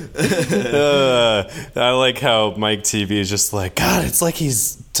 I like how Mike TV is just like, God, it's like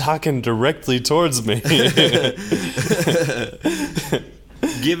he's talking directly towards me.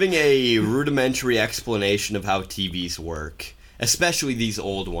 Giving a rudimentary explanation of how TVs work, especially these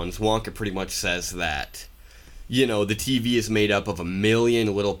old ones, Wonka pretty much says that, you know, the TV is made up of a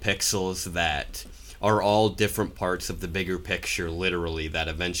million little pixels that are all different parts of the bigger picture, literally, that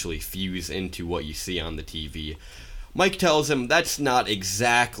eventually fuse into what you see on the TV. Mike tells him that's not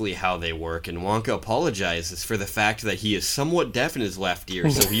exactly how they work, and Wonka apologizes for the fact that he is somewhat deaf in his left ear,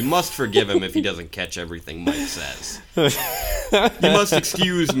 so he must forgive him if he doesn't catch everything Mike says. You must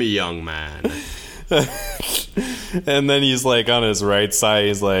excuse me, young man. And then he's like on his right side,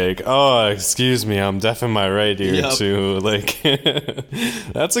 he's like, "Oh, excuse me, I'm deaf in my right ear too." Like,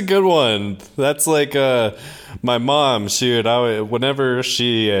 that's a good one. That's like my mom. Whenever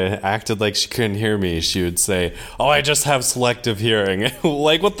she acted like she couldn't hear me, she would say, "Oh, I just have selective hearing."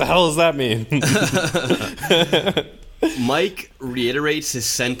 Like, what the hell does that mean? Mike reiterates his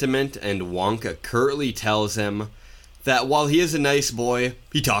sentiment, and Wonka curtly tells him that while he is a nice boy,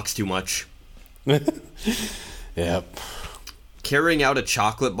 he talks too much. Yep. Carrying out a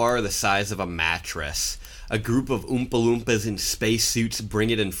chocolate bar the size of a mattress, a group of Oompa Loompas in spacesuits bring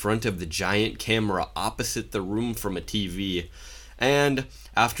it in front of the giant camera opposite the room from a TV, and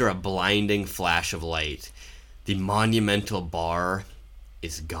after a blinding flash of light, the monumental bar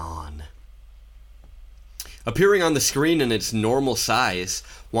is gone. Appearing on the screen in its normal size,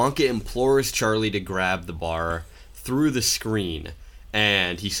 Wonka implores Charlie to grab the bar through the screen,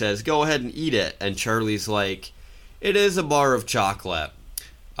 and he says, "Go ahead and eat it," and Charlie's like, "It is a bar of chocolate."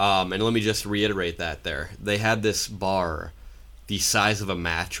 And let me just reiterate that there. They had this bar the size of a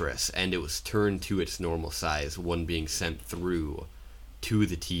mattress, and it was turned to its normal size, one being sent through to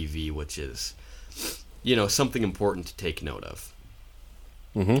the TV, which is, you know, something important to take note of.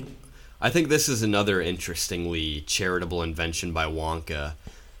 Mm-hmm. I think this is another interestingly charitable invention by Wonka,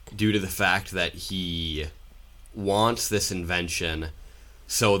 due to the fact that he wants this invention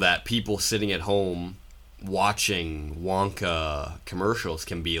so that people sitting at home watching Wonka commercials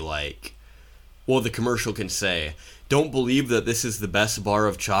can be like, well, the commercial can say, don't believe that this is the best bar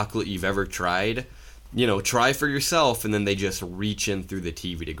of chocolate you've ever tried. You know, try for yourself, and then they just reach in through the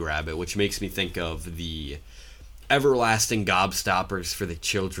TV to grab it, which makes me think of the everlasting gobstoppers for the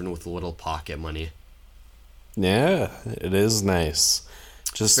children with little pocket money. Yeah, it is nice.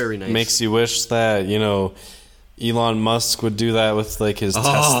 Just very nice. Makes you wish that, Elon Musk would do that with like his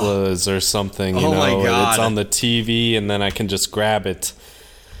Teslas or something, my God. It's on the TV and then I can just grab it.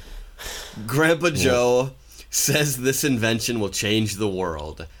 Grandpa Joe says this invention will change the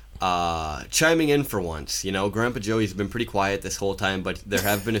world. Chiming in for once, Grandpa Joe, he's been pretty quiet this whole time, but there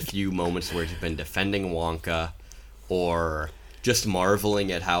have been a few moments where he's been defending Wonka or just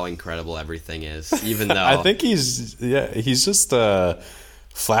marveling at how incredible everything is, even though... I think he's just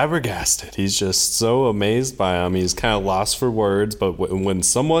flabbergasted. He's just so amazed by him. He's kind of lost for words, but when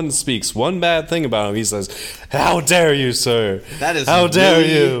someone speaks one bad thing about him, he says, "How dare you, sir? How dare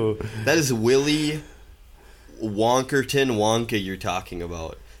you?" That is Willy Wonka you're talking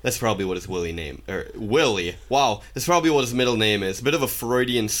about. That's probably what his Willie. Wow, that's probably what his middle name is. A bit of a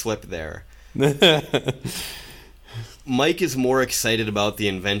Freudian slip there. Mike is more excited about the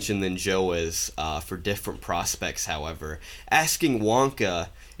invention than Joe is, for different prospects, however, asking Wonka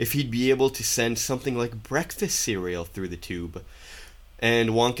if he'd be able to send something like breakfast cereal through the tube. And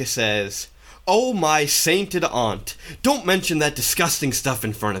Wonka says, "Oh, my sainted aunt, don't mention that disgusting stuff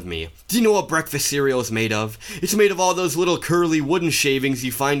in front of me. Do you know what breakfast cereal is made of? It's made of all those little curly wooden shavings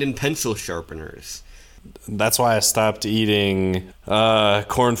you find in pencil sharpeners." That's why I stopped eating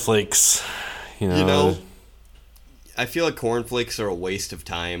cornflakes. I feel like cornflakes are a waste of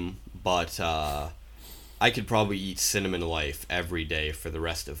time, but I could probably eat Cinnamon Life every day for the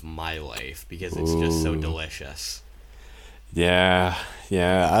rest of my life because it's just so delicious. Yeah,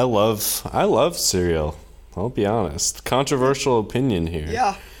 I love cereal. I'll be honest. Controversial opinion here.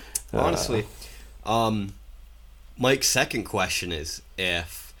 Yeah, honestly. Mike's second question is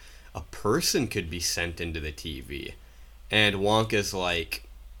if a person could be sent into the TV, and Wonka's like,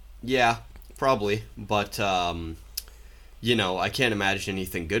 yeah, probably, but I can't imagine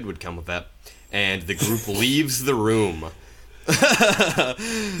anything good would come of it. And the group leaves the room.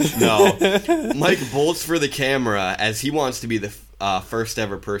 No. Mike bolts for the camera as he wants to be the first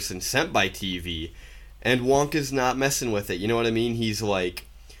ever person sent by TV. And Wonka's not messing with it. You know what I mean? He's like,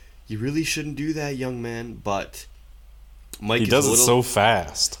 you really shouldn't do that, young man. But Mike does it so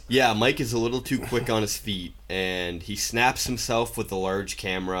fast. Yeah, Mike is a little too quick on his feet. And he snaps himself with the large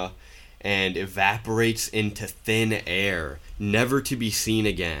camera and evaporates into thin air, never to be seen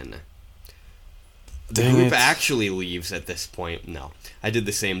again. The group actually leaves at this point. No, I did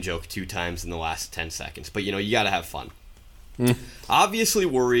the same joke 2 times in the last 10 seconds. But, you gotta have fun. Obviously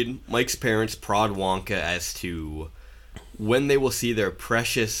worried, Mike's parents prod Wonka as to when they will see their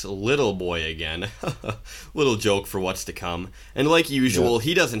precious little boy again. Little joke for what's to come. And like usual,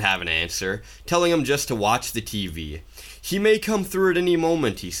 he doesn't have an answer, telling him just to watch the TV. He may come through at any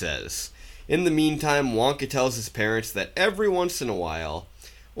moment, he says. In the meantime, Wonka tells his parents that every once in a while,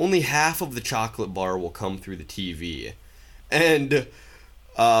 only half of the chocolate bar will come through the TV. And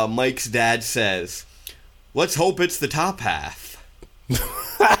Mike's dad says, "Let's hope it's the top half."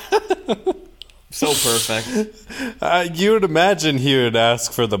 So perfect. You would imagine he would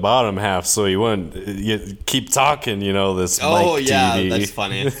ask for the bottom half so he wouldn't keep talking, this Mike TV. That's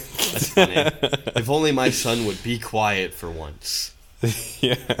funny. That's funny. If only my son would be quiet for once.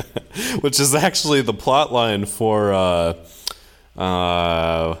 Yeah, which is actually the plot line for Onward,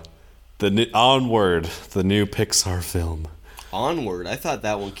 the new Pixar film. Onward? I thought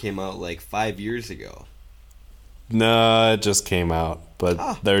that one came out like 5 years ago. No, it just came out.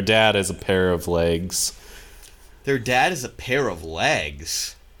 But their dad is a pair of legs. Their dad is a pair of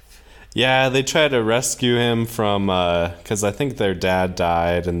legs? Yeah, they try to rescue him from, because I think their dad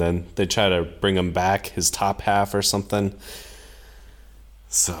died, and then they try to bring him back, his top half or something.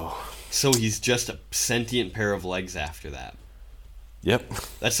 So he's just a sentient pair of legs after that. Yep.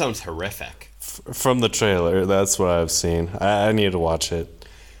 That sounds horrific. From the trailer, that's what I've seen. I need to watch it.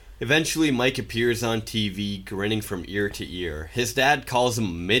 Eventually, Mike appears on TV, grinning from ear to ear. His dad calls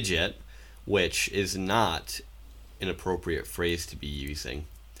him midget, which is not an appropriate phrase to be using.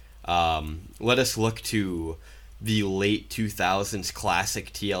 Let us look to the late 2000s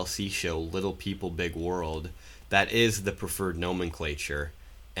classic TLC show, Little People, Big World. That is the preferred nomenclature.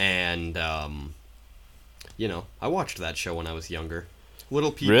 And, I watched that show when I was younger.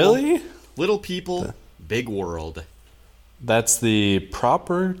 Little people. Really? Little people, big world. That's the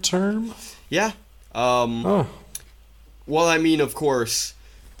proper term? Yeah. Oh. Well, I mean, of course,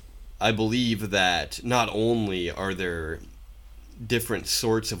 I believe that not only are there different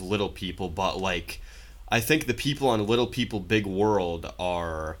sorts of little people, but, like, I think the people on Little People Big World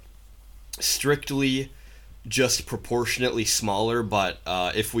are strictly just proportionately smaller, but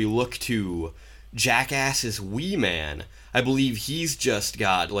if we look to Jackass's Wee Man, I believe he's just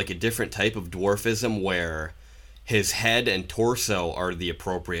got, like, a different type of dwarfism where his head and torso are the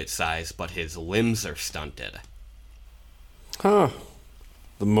appropriate size, but his limbs are stunted. Huh.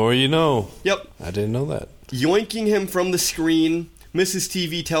 The more you know. Yep. I didn't know that. Yoinking him from the screen, Mrs.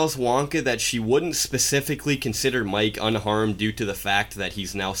 TV tells Wonka that she wouldn't specifically consider Mike unharmed due to the fact that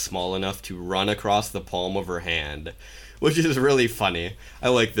he's now small enough to run across the palm of her hand, which is really funny. I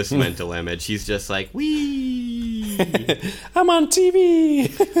like this mental image. He's just like, wee! I'm on TV!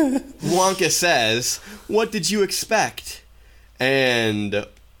 Wonka says, "What did you expect?" And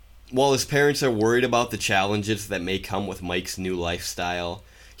while his parents are worried about the challenges that may come with Mike's new lifestyle,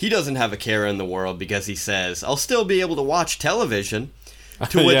 he doesn't have a care in the world because he says, "I'll still be able to watch television."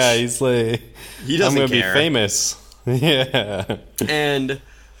 To which yeah, he's like, he doesn't I'm gonna care. be famous. Yeah. And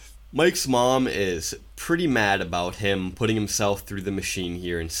Mike's mom is pretty mad about him putting himself through the machine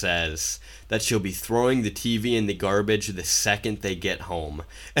here and says that she'll be throwing the TV in the garbage the second they get home.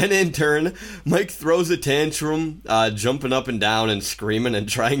 And in turn, Mike throws a tantrum, jumping up and down and screaming and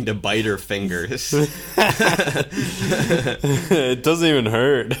trying to bite her fingers. It doesn't even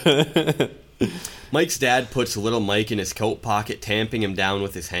hurt. Mike's dad puts little Mike in his coat pocket, tamping him down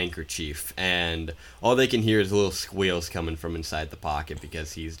with his handkerchief, and all they can hear is little squeals coming from inside the pocket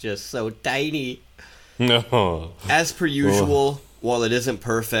because he's just so tiny. No. As per usual, while it isn't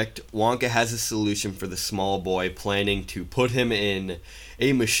perfect, Wonka has a solution for the small boy, planning to put him in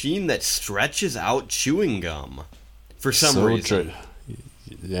a machine that stretches out chewing gum for some reason.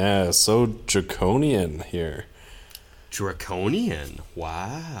 So draconian here. Draconian?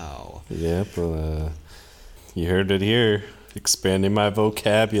 Wow. Yep, you heard it here. Expanding my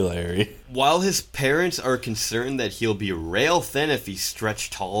vocabulary. While his parents are concerned that he'll be rail thin if he's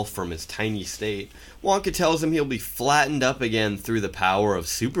stretched tall from his tiny state, Wonka tells him he'll be flattened up again through the power of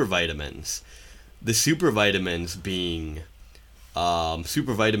super vitamins. The super vitamins being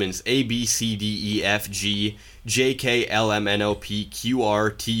super vitamins A, B, C, D, E, F, G, J, K, L, M, N, O, P, Q, R,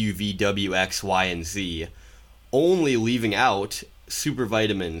 T, U, V, W, X, Y, and Z. Only leaving out super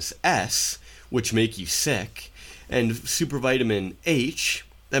vitamins S, which make you sick, and super vitamin H,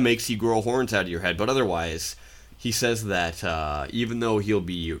 that makes you grow horns out of your head. But otherwise, he says that even though he'll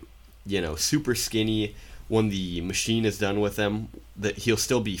be, super skinny when the machine is done with him, that he'll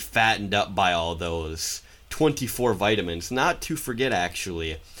still be fattened up by all those 24 vitamins. Not to forget,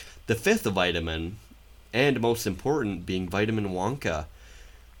 actually, the fifth vitamin, and most important, being vitamin Wonka,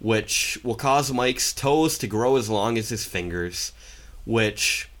 which will cause Mike's toes to grow as long as his fingers,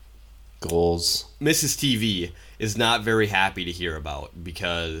 which Goals. Mrs. TV is not very happy to hear about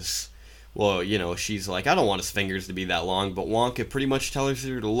because, well, she's like, I don't want his fingers to be that long, but Wonka pretty much tells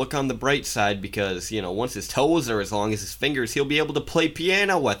her to look on the bright side because, once his toes are as long as his fingers, he'll be able to play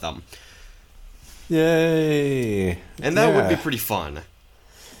piano with them. Yay. And that would be pretty fun.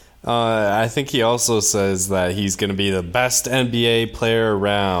 I think he also says that he's going to be the best NBA player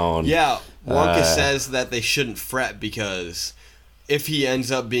around. Yeah, Wonka says that they shouldn't fret because if he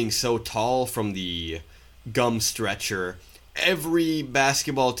ends up being so tall from the gum stretcher, every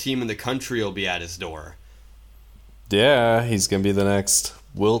basketball team in the country will be at his door. Yeah, he's going to be the next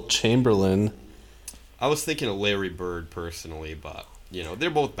Wilt Chamberlain. I was thinking of Larry Bird personally, but, they're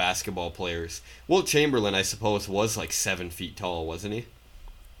both basketball players. Wilt Chamberlain, I suppose, was like 7 feet tall, wasn't he?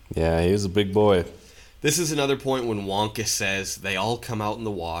 Yeah, he was a big boy. This is another point when Wonka says they all come out in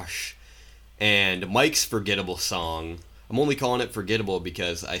the wash, and Mike's forgettable song, I'm only calling it forgettable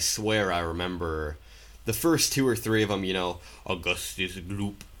because I swear I remember the first 2 or 3 of them, Augustus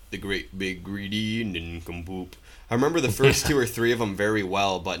Gloop, the great big greedy nincompoop. I remember the first 2 or 3 of them very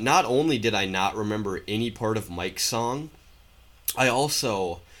well, but not only did I not remember any part of Mike's song, I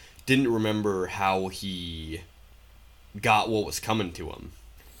also didn't remember how he got what was coming to him.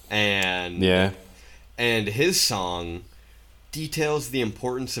 And his song details the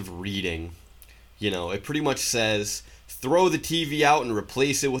importance of reading. It pretty much says, throw the TV out and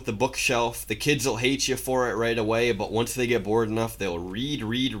replace it with the bookshelf. The kids will hate you for it right away, but once they get bored enough, they'll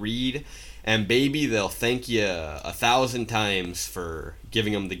read, and baby, they'll thank you 1,000 times for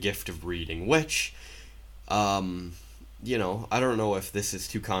giving them the gift of reading, which, I don't know if this is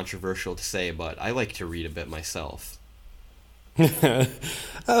too controversial to say, but I like to read a bit myself.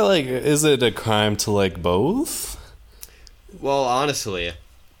 Is it a crime to like both? Well, honestly,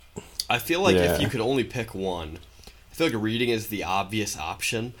 I feel like Yeah. if you could only pick one, I feel like reading is the obvious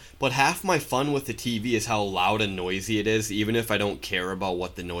option. But half my fun with the TV is how loud and noisy it is, even if I don't care about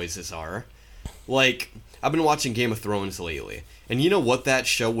what the noises are. Like, I've been watching Game of Thrones lately, and you know what that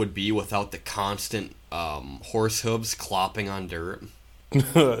show would be without the constant horse hooves clopping on dirt?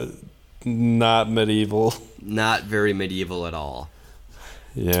 Not medieval. Not very medieval at all.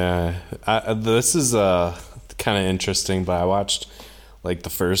 Yeah, this is kind of interesting. But I watched like the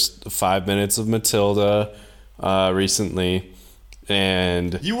first 5 minutes of Matilda recently,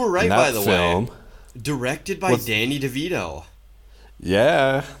 and You were right, in that by the film, way. Directed by Danny DeVito.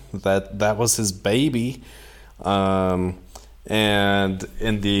 Yeah, that was his baby. And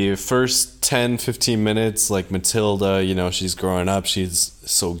in the first 10-15 minutes, like Matilda, she's growing up, she's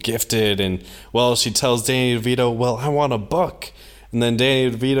so gifted, and well, she tells Danny DeVito, well, I want a book. And then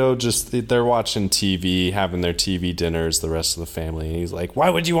Danny DeVito they're watching TV, having their TV dinners, the rest of the family, and he's like, why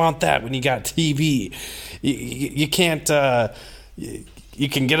would you want that when you got TV? You can't, you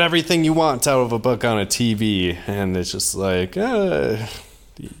can get everything you want out of a book on a TV. And it's just like,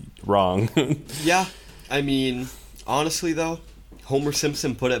 wrong. Yeah, I mean, honestly though, Homer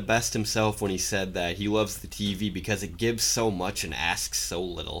Simpson put it best himself when he said that he loves the TV because it gives so much and asks so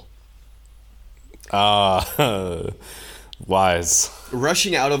little. Wise.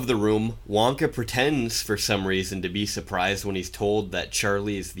 Rushing out of the room, Wonka pretends for some reason to be surprised when he's told that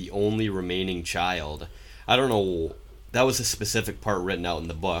Charlie is the only remaining child. I don't know, that was a specific part written out in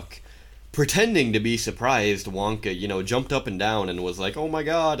the book. Pretending to be surprised, Wonka, jumped up and down and was like, oh my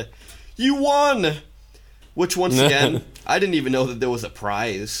god, you won! Which, once again, I didn't even know that there was a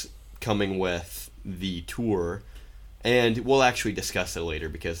prize coming with the tour. And we'll actually discuss it later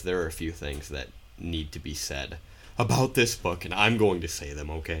because there are a few things that need to be said about this book, and I'm going to say them,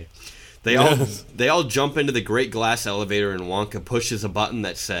 okay? They all jump into the great glass elevator, and Wonka pushes a button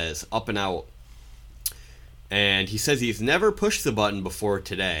that says up and out. And he says he's never pushed the button before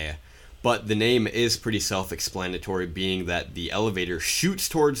today, but the name is pretty self-explanatory, being that the elevator shoots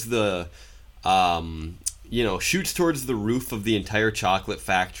towards the roof of the entire chocolate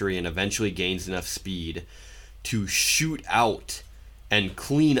factory and eventually gains enough speed to shoot out and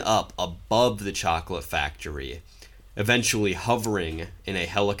clean up above the chocolate factory, eventually hovering in a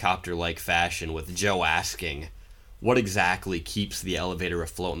helicopter-like fashion, with Joe asking what exactly keeps the elevator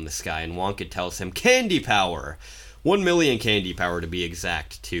afloat in the sky, and Wonka tells him candy power. 1 million candy power to be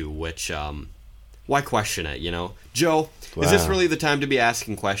exact, too, which, why question it, Joe, Wow. Is this really the time to be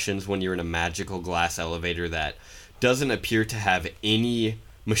asking questions when you're in a magical glass elevator that doesn't appear to have any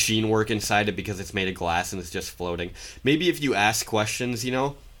machine work inside it because it's made of glass and it's just floating? Maybe if you ask questions,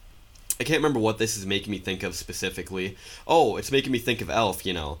 I can't remember what this is making me think of specifically. Oh, it's making me think of Elf,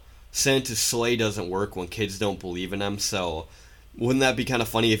 Santa's sleigh doesn't work when kids don't believe in him, so wouldn't that be kind of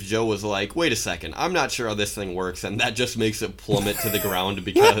funny if Joe was like, wait a second, I'm not sure how this thing works, and that just makes it plummet to the ground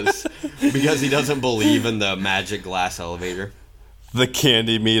because he doesn't believe in the magic glass elevator. The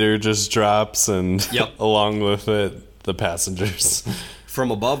candy meter just drops, and Yep. along with it, the passengers. From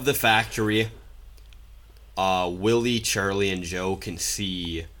above the factory, Willie, Charlie, and Joe can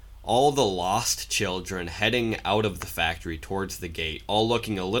see all the lost children heading out of the factory towards the gate, all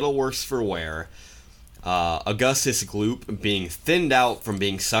looking a little worse for wear. Augustus Gloop being thinned out from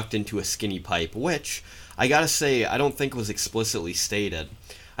being sucked into a skinny pipe, which, I gotta say, I don't think was explicitly stated.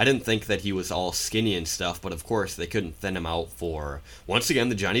 I didn't think that he was all skinny and stuff, but of course they couldn't thin him out for, once again,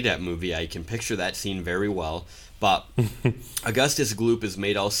 the Johnny Depp movie. I can picture that scene very well. But Augustus Gloop is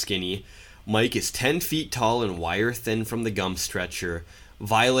made all skinny. Mike is 10 feet tall and wire thin from the gum stretcher.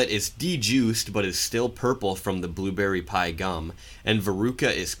 Violet is dejuiced but is still purple from the blueberry pie gum, and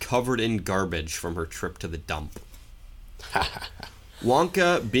Veruca is covered in garbage from her trip to the dump.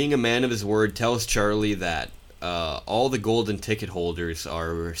 Wonka, being a man of his word, tells Charlie that all the golden ticket holders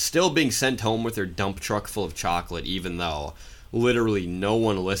are still being sent home with their dump truck full of chocolate, even though literally no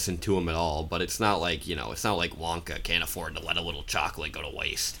one listened to him at all. But it's not like, it's not like Wonka can't afford to let a little chocolate go to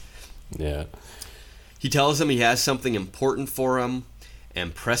waste. Yeah. He tells him he has something important for him,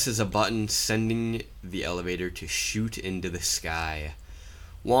 and presses a button, sending the elevator to shoot into the sky.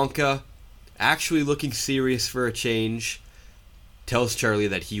 Wonka, actually looking serious for a change, tells Charlie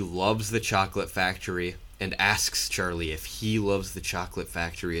that he loves the chocolate factory, and asks Charlie if he loves the chocolate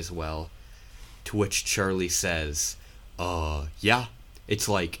factory as well. To which Charlie says, yeah, it's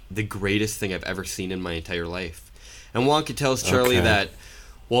like the greatest thing I've ever seen in my entire life. And Wonka tells Charlie that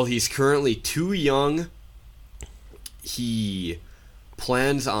while he's currently too young, he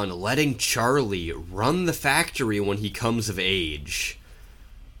plans on letting Charlie run the factory when he comes of age.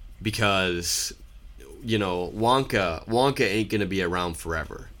 Because, Wonka ain't gonna be around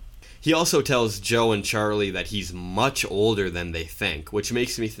forever. He also tells Joe and Charlie that he's much older than they think, which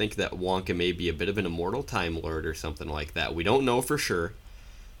makes me think that Wonka may be a bit of an immortal Time Lord or something like that. We don't know for sure.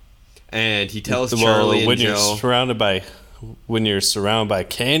 And he tells Charlie and Joe... When you're surrounded by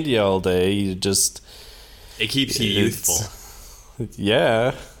candy all day, it keeps you youthful.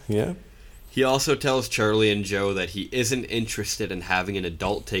 Yeah. He also tells Charlie and Joe that he isn't interested in having an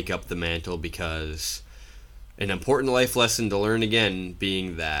adult take up the mantle because an important life lesson to learn again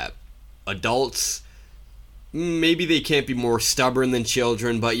being that adults, maybe they can't be more stubborn than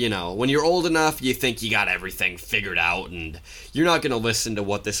children, but when you're old enough, you think you got everything figured out, and you're not going to listen to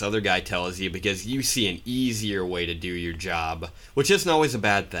what this other guy tells you because you see an easier way to do your job, which isn't always a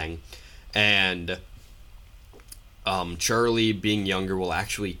bad thing. And Charlie, being younger, will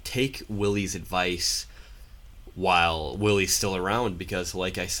actually take Willie's advice while Willie's still around because,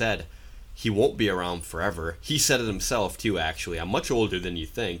 like I said, he won't be around forever. He said it himself, too, actually. I'm much older than you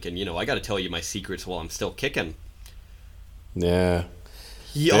think, and, I got to tell you my secrets while I'm still kicking. Yeah.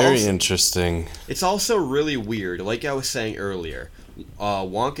 Very interesting. It's also really weird. Like I was saying earlier,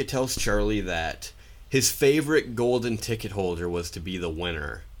 Wonka tells Charlie that his favorite golden ticket holder was to be the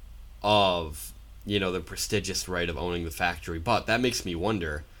winner of, the prestigious right of owning the factory. But that makes me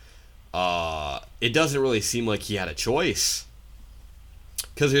wonder, it doesn't really seem like he had a choice.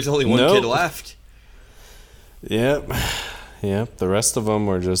 Because there's only one kid left. Yep. The rest of them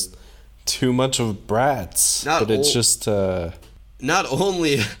were just too much of brats. Not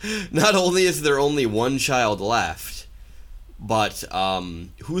only is there only one child left, but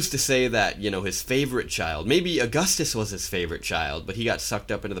who's to say that his favorite child? Maybe Augustus was his favorite child, but he got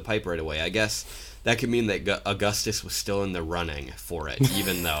sucked up into the pipe right away. I guess that could mean that Augustus was still in the running for it,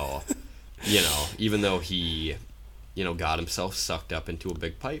 even though he. Got himself sucked up into a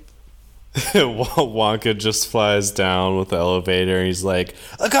big pipe. Wonka just flies down with the elevator and he's like,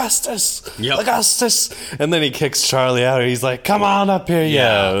 Augustus! Yep. Augustus! And then he kicks Charlie out and he's like, come on up here,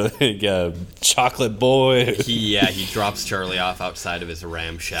 yeah chocolate boy. He drops Charlie off outside of his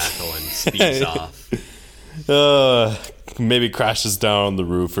ramshackle and speeds off. Maybe crashes down on the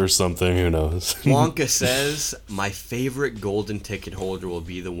roof or something, who knows. Wonka says, my favorite golden ticket holder will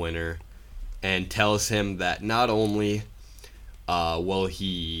be the winner. And tells him that not only will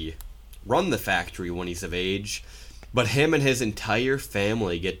he run the factory when he's of age, but him and his entire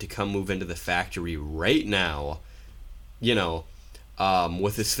family get to come move into the factory right now,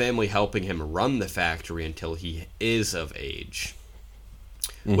 with his family helping him run the factory until he is of age.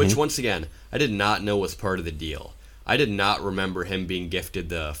 Mm-hmm. Which, once again, I did not know was part of the deal. I did not remember him being gifted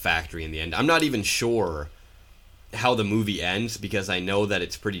the factory in the end. I'm not even sure how the movie ends because I know that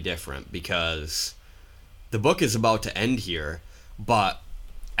it's pretty different because the book is about to end here, but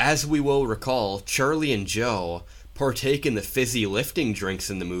as we will recall, Charlie and Joe partake in the fizzy lifting drinks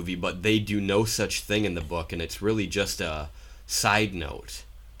in the movie, but they do no such thing in the book, and it's really just a side note,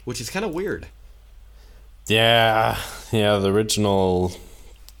 which is kind of weird. Yeah, the original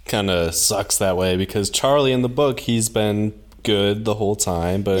kind of sucks that way because Charlie in the book, he's been good the whole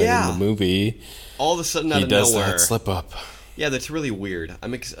time, but in the movie, all of a sudden out of nowhere, he does that slip up. Yeah, that's really weird.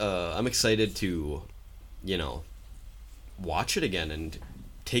 I'm excited to, watch it again and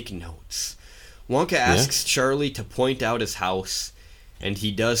take notes. Wonka asks Charlie to point out his house, and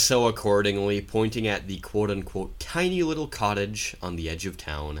he does so accordingly, pointing at the quote-unquote tiny little cottage on the edge of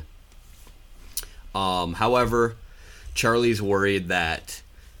town. However, Charlie's worried that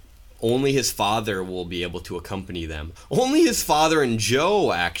only his father will be able to accompany them. Only his father and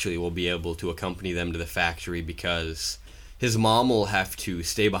Joe, actually, will be able to accompany them to the factory because his mom will have to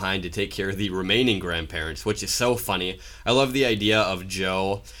stay behind to take care of the remaining grandparents, which is so funny. I love the idea of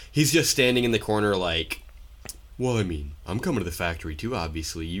Joe. He's just standing in the corner like, well, I'm coming to the factory too,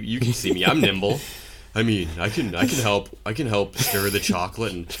 obviously. You can see me. I'm nimble. I can help stir the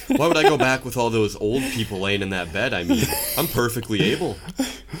chocolate, and why would I go back with all those old people laying in that bed? I'm perfectly able.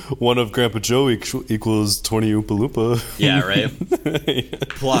 One of Grandpa Joe equals 20 Oompa Loompa. Yeah, right?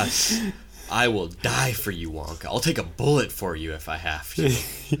 Plus, I will die for you, Wonka. I'll take a bullet for you if I have to.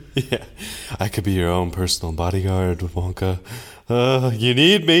 Yeah, I could be your own personal bodyguard, Wonka. You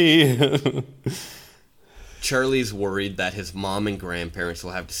need me. Charlie's worried that his mom and grandparents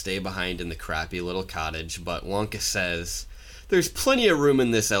will have to stay behind in the crappy little cottage, but Wonka says there's plenty of room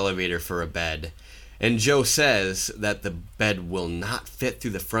in this elevator for a bed. And Joe says that the bed will not fit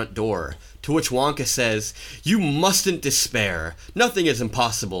through the front door, to which Wonka says, you mustn't despair. Nothing is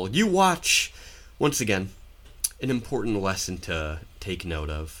impossible. You watch. Once again, an important lesson to take note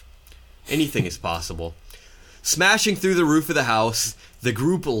of. Anything is possible. Smashing through the roof of the house, the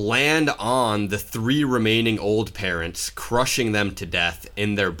group land on the 3 remaining old parents, crushing them to death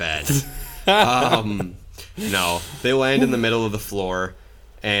in their bed. No, they land in the middle of the floor,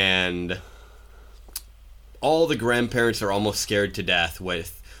 and all the grandparents are almost scared to death,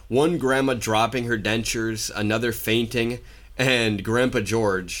 with one grandma dropping her dentures, another fainting, and Grandpa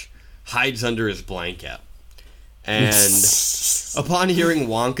George hides under his blanket. And upon hearing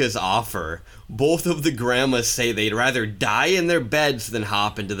Wonka's offer, both of the grandmas say they'd rather die in their beds than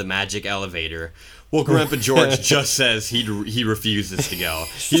hop into the magic elevator. Well, Grandpa George just says he refuses to go.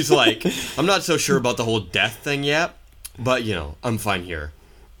 He's like, I'm not so sure about the whole death thing yet, but, I'm fine here.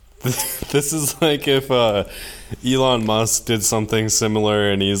 This is like if Elon Musk did something similar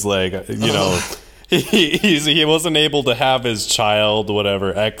and he's like, he wasn't able to have his child,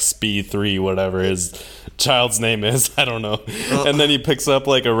 whatever, XB3, whatever his child's name is, I don't know. And then he picks up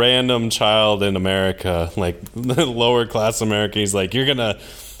like a random child in America, like lower class America. He's like, you're gonna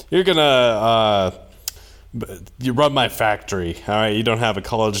you run my factory, all right? You don't have a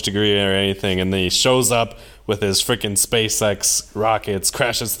college degree or anything. And then he shows up with his freaking SpaceX rockets,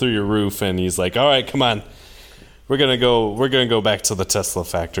 crashes through your roof, and he's like, all right, come on. We're gonna go back to the Tesla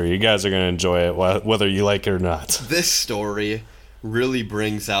factory. You guys are gonna enjoy it, whether you like it or not. This story really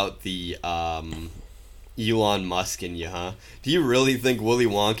brings out the Elon Musk in you, huh? Do you really think Willy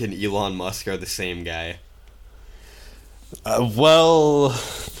Wonka and Elon Musk are the same guy? Well,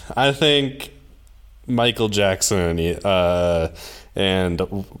 I think Michael Jackson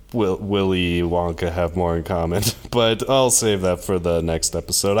and Willy Wonka have more in common, but I'll save that for the next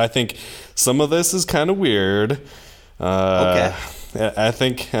episode. I think some of this is kind of weird. Okay. I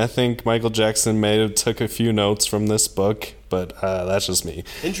think Michael Jackson may have took a few notes from this book, but that's just me.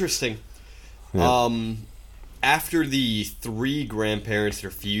 Interesting. Yeah. After the 3 grandparents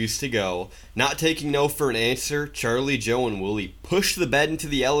refuse to go, not taking no for an answer, Charlie, Joe, and Willie push the bed into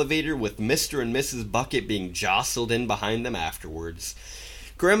the elevator, with Mr. and Mrs. Bucket being jostled in behind them afterwards.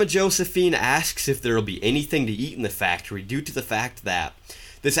 Grandma Josephine asks if there will be anything to eat in the factory, due to the fact that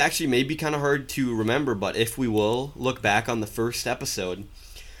this actually may be kind of hard to remember, but if we will look back on the first episode,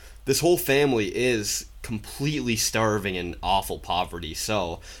 this whole family is completely starving in awful poverty.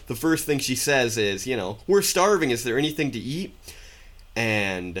 So the first thing she says is, we're starving, is there anything to eat?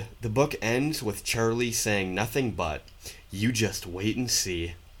 And the book ends with Charlie saying nothing but, you just wait and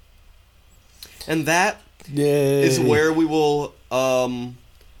see. And that is where we will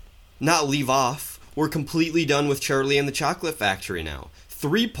not leave off. We're completely done with Charlie and the Chocolate Factory now.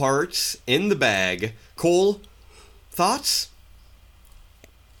 3 parts in the bag. Cole, thoughts?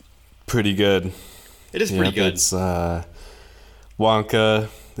 Pretty good. It is pretty good. It's Wonka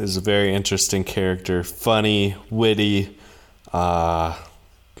is a very interesting character, funny, witty,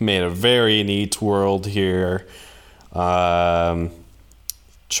 made a very neat world here. Charlie,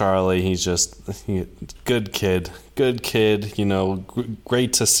 he's just good kid,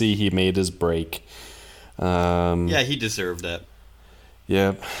 great to see he made his break. Yeah, he deserved it.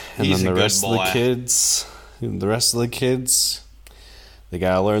 Yep. And He's then a the rest good boy. the rest of the kids, they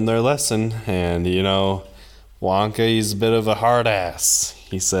gotta learn their lesson. And Wonka, he's a bit of a hard ass.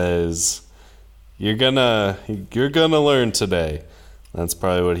 He says, "You're gonna learn today." That's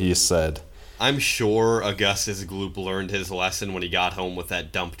probably what he said. I'm sure Augustus Gloop learned his lesson when he got home with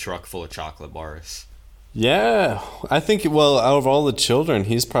that dump truck full of chocolate bars. Yeah, I think, well, out of all the children,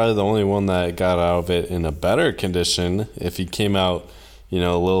 he's probably the only one that got out of it in a better condition. If he came out, a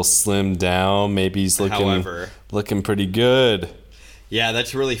little slimmed down, maybe he's looking pretty good. Yeah,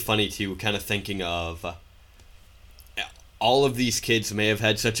 that's really funny too, kind of thinking of all of these kids may have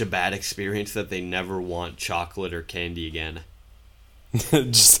had such a bad experience that they never want chocolate or candy again.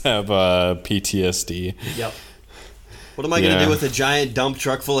 Just have PTSD. Yep. What am I going to do with a giant dump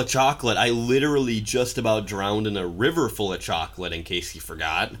truck full of chocolate? I literally just about drowned in a river full of chocolate, in case you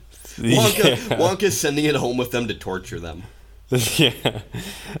forgot. Wonka's sending it home with them to torture them. Yeah.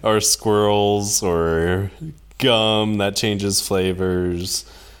 Or squirrels, or gum that changes flavors.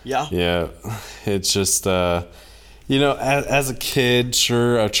 Yeah. Yeah. It's just, as a kid,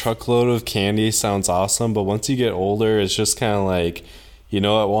 sure, a truckload of candy sounds awesome, but once you get older, it's just kind of like, what,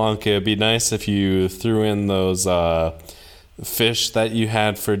 Wonka, it'd be nice if you threw in those fish that you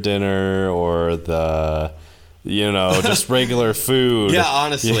had for dinner, or the, just regular food. Yeah,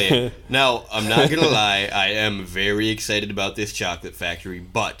 honestly. Now, I'm not going to lie, I am very excited about this chocolate factory,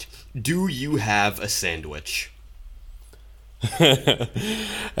 but do you have a sandwich?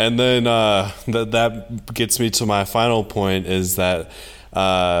 And then that gets me to my final point, is that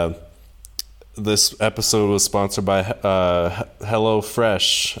this episode was sponsored by Hello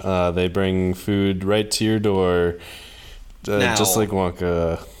Fresh. They bring food right to your door, just like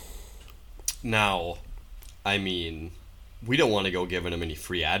Wonka. Now, I mean, we don't want to go giving them any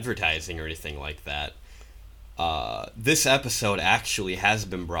free advertising or anything like that. This episode actually has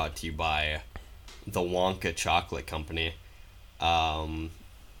been brought to you by the Wonka Chocolate Company.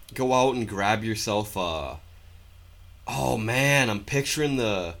 Go out and grab yourself a... Oh man, I'm picturing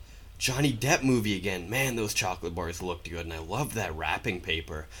the Johnny Depp movie again. Man, those chocolate bars looked good, and I love that wrapping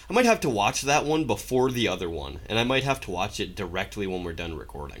paper. I might have to watch that one before the other one, and I might have to watch it directly when we're done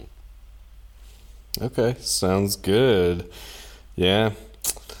recording. Okay, sounds good. Yeah.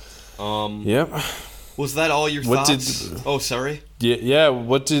 Yep. Was that all your thoughts? Oh, sorry? Yeah,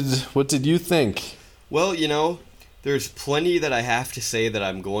 what did you think? Well, you know, there's plenty that I have to say that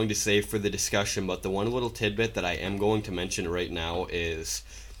I'm going to save for the discussion, but the one little tidbit that I am going to mention right now is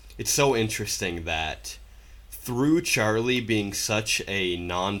it's so interesting that through Charlie being such a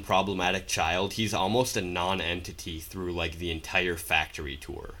non-problematic child, he's almost a non-entity through, like, the entire factory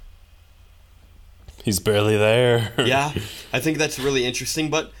tour. He's barely there. Yeah, I think that's really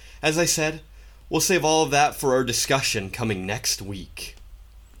interesting, but as I said, we'll save all of that for our discussion coming next week.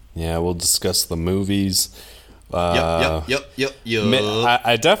 Yeah, we'll discuss the movies. Yep.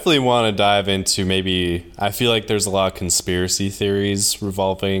 I definitely want to dive into maybe... I feel like there's a lot of conspiracy theories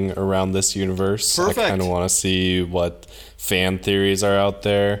revolving around this universe. Perfect. I kind of want to see what fan theories are out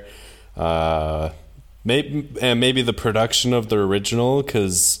there. Maybe the production of the original,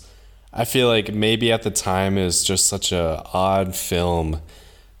 because I feel like maybe at the time it was just such a odd film.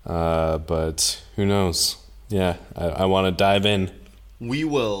 But who knows? Yeah, I want to dive in. We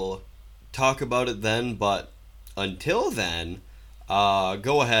will talk about it then, but until then,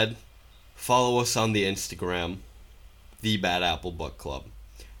 go ahead, follow us on the Instagram, The Bad Apple Book Club.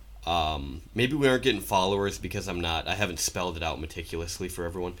 Maybe we aren't getting followers because I haven't spelled it out meticulously for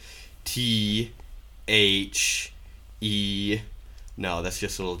everyone. THE... No, that's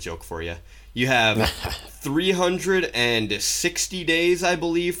just a little joke for you. You have 360 days, I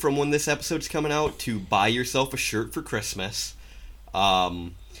believe, from when this episode's coming out to buy yourself a shirt for Christmas.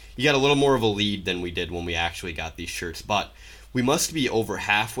 You got a little more of a lead than we did when we actually got these shirts, but we must be over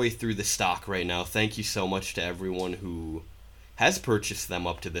halfway through the stock right now. Thank you so much to everyone who has purchased them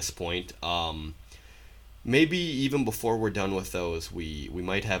up to this point. Maybe even before we're done with those, we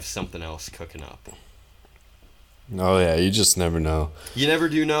might have something else cooking up. Oh yeah, you just never know. You never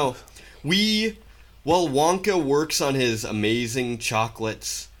do know. While Wonka works on his amazing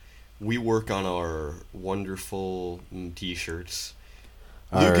chocolates, we work on our wonderful t-shirts.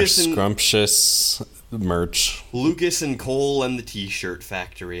 Our scrumptious merch. Lucas and Cole and the T-shirt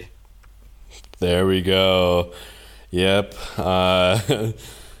factory. There we go. Yep.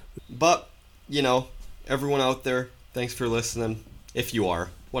 But, you know, everyone out there, thanks for listening. If you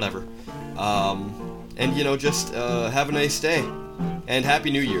are, whatever. And, you know, just have a nice day. And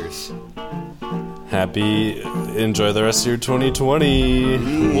Happy New Year's. Enjoy the rest of your 2020.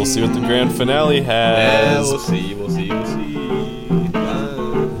 We'll see what the grand finale has. Yeah, we'll see.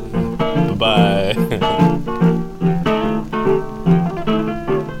 Bye.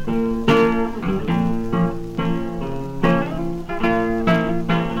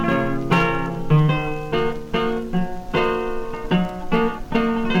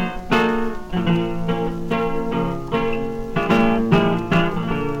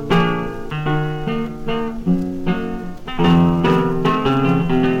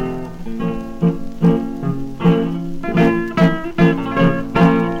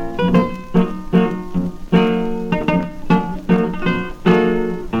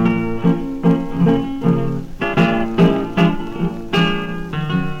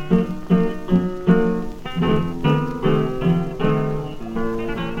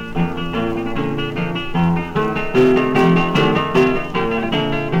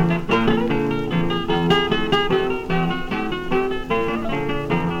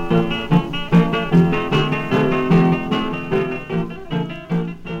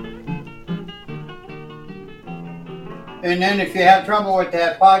 And then if you have trouble with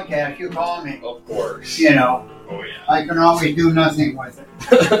that podcast, you call me. Of course. You know. Oh, yeah. I can always do nothing with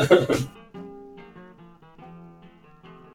it.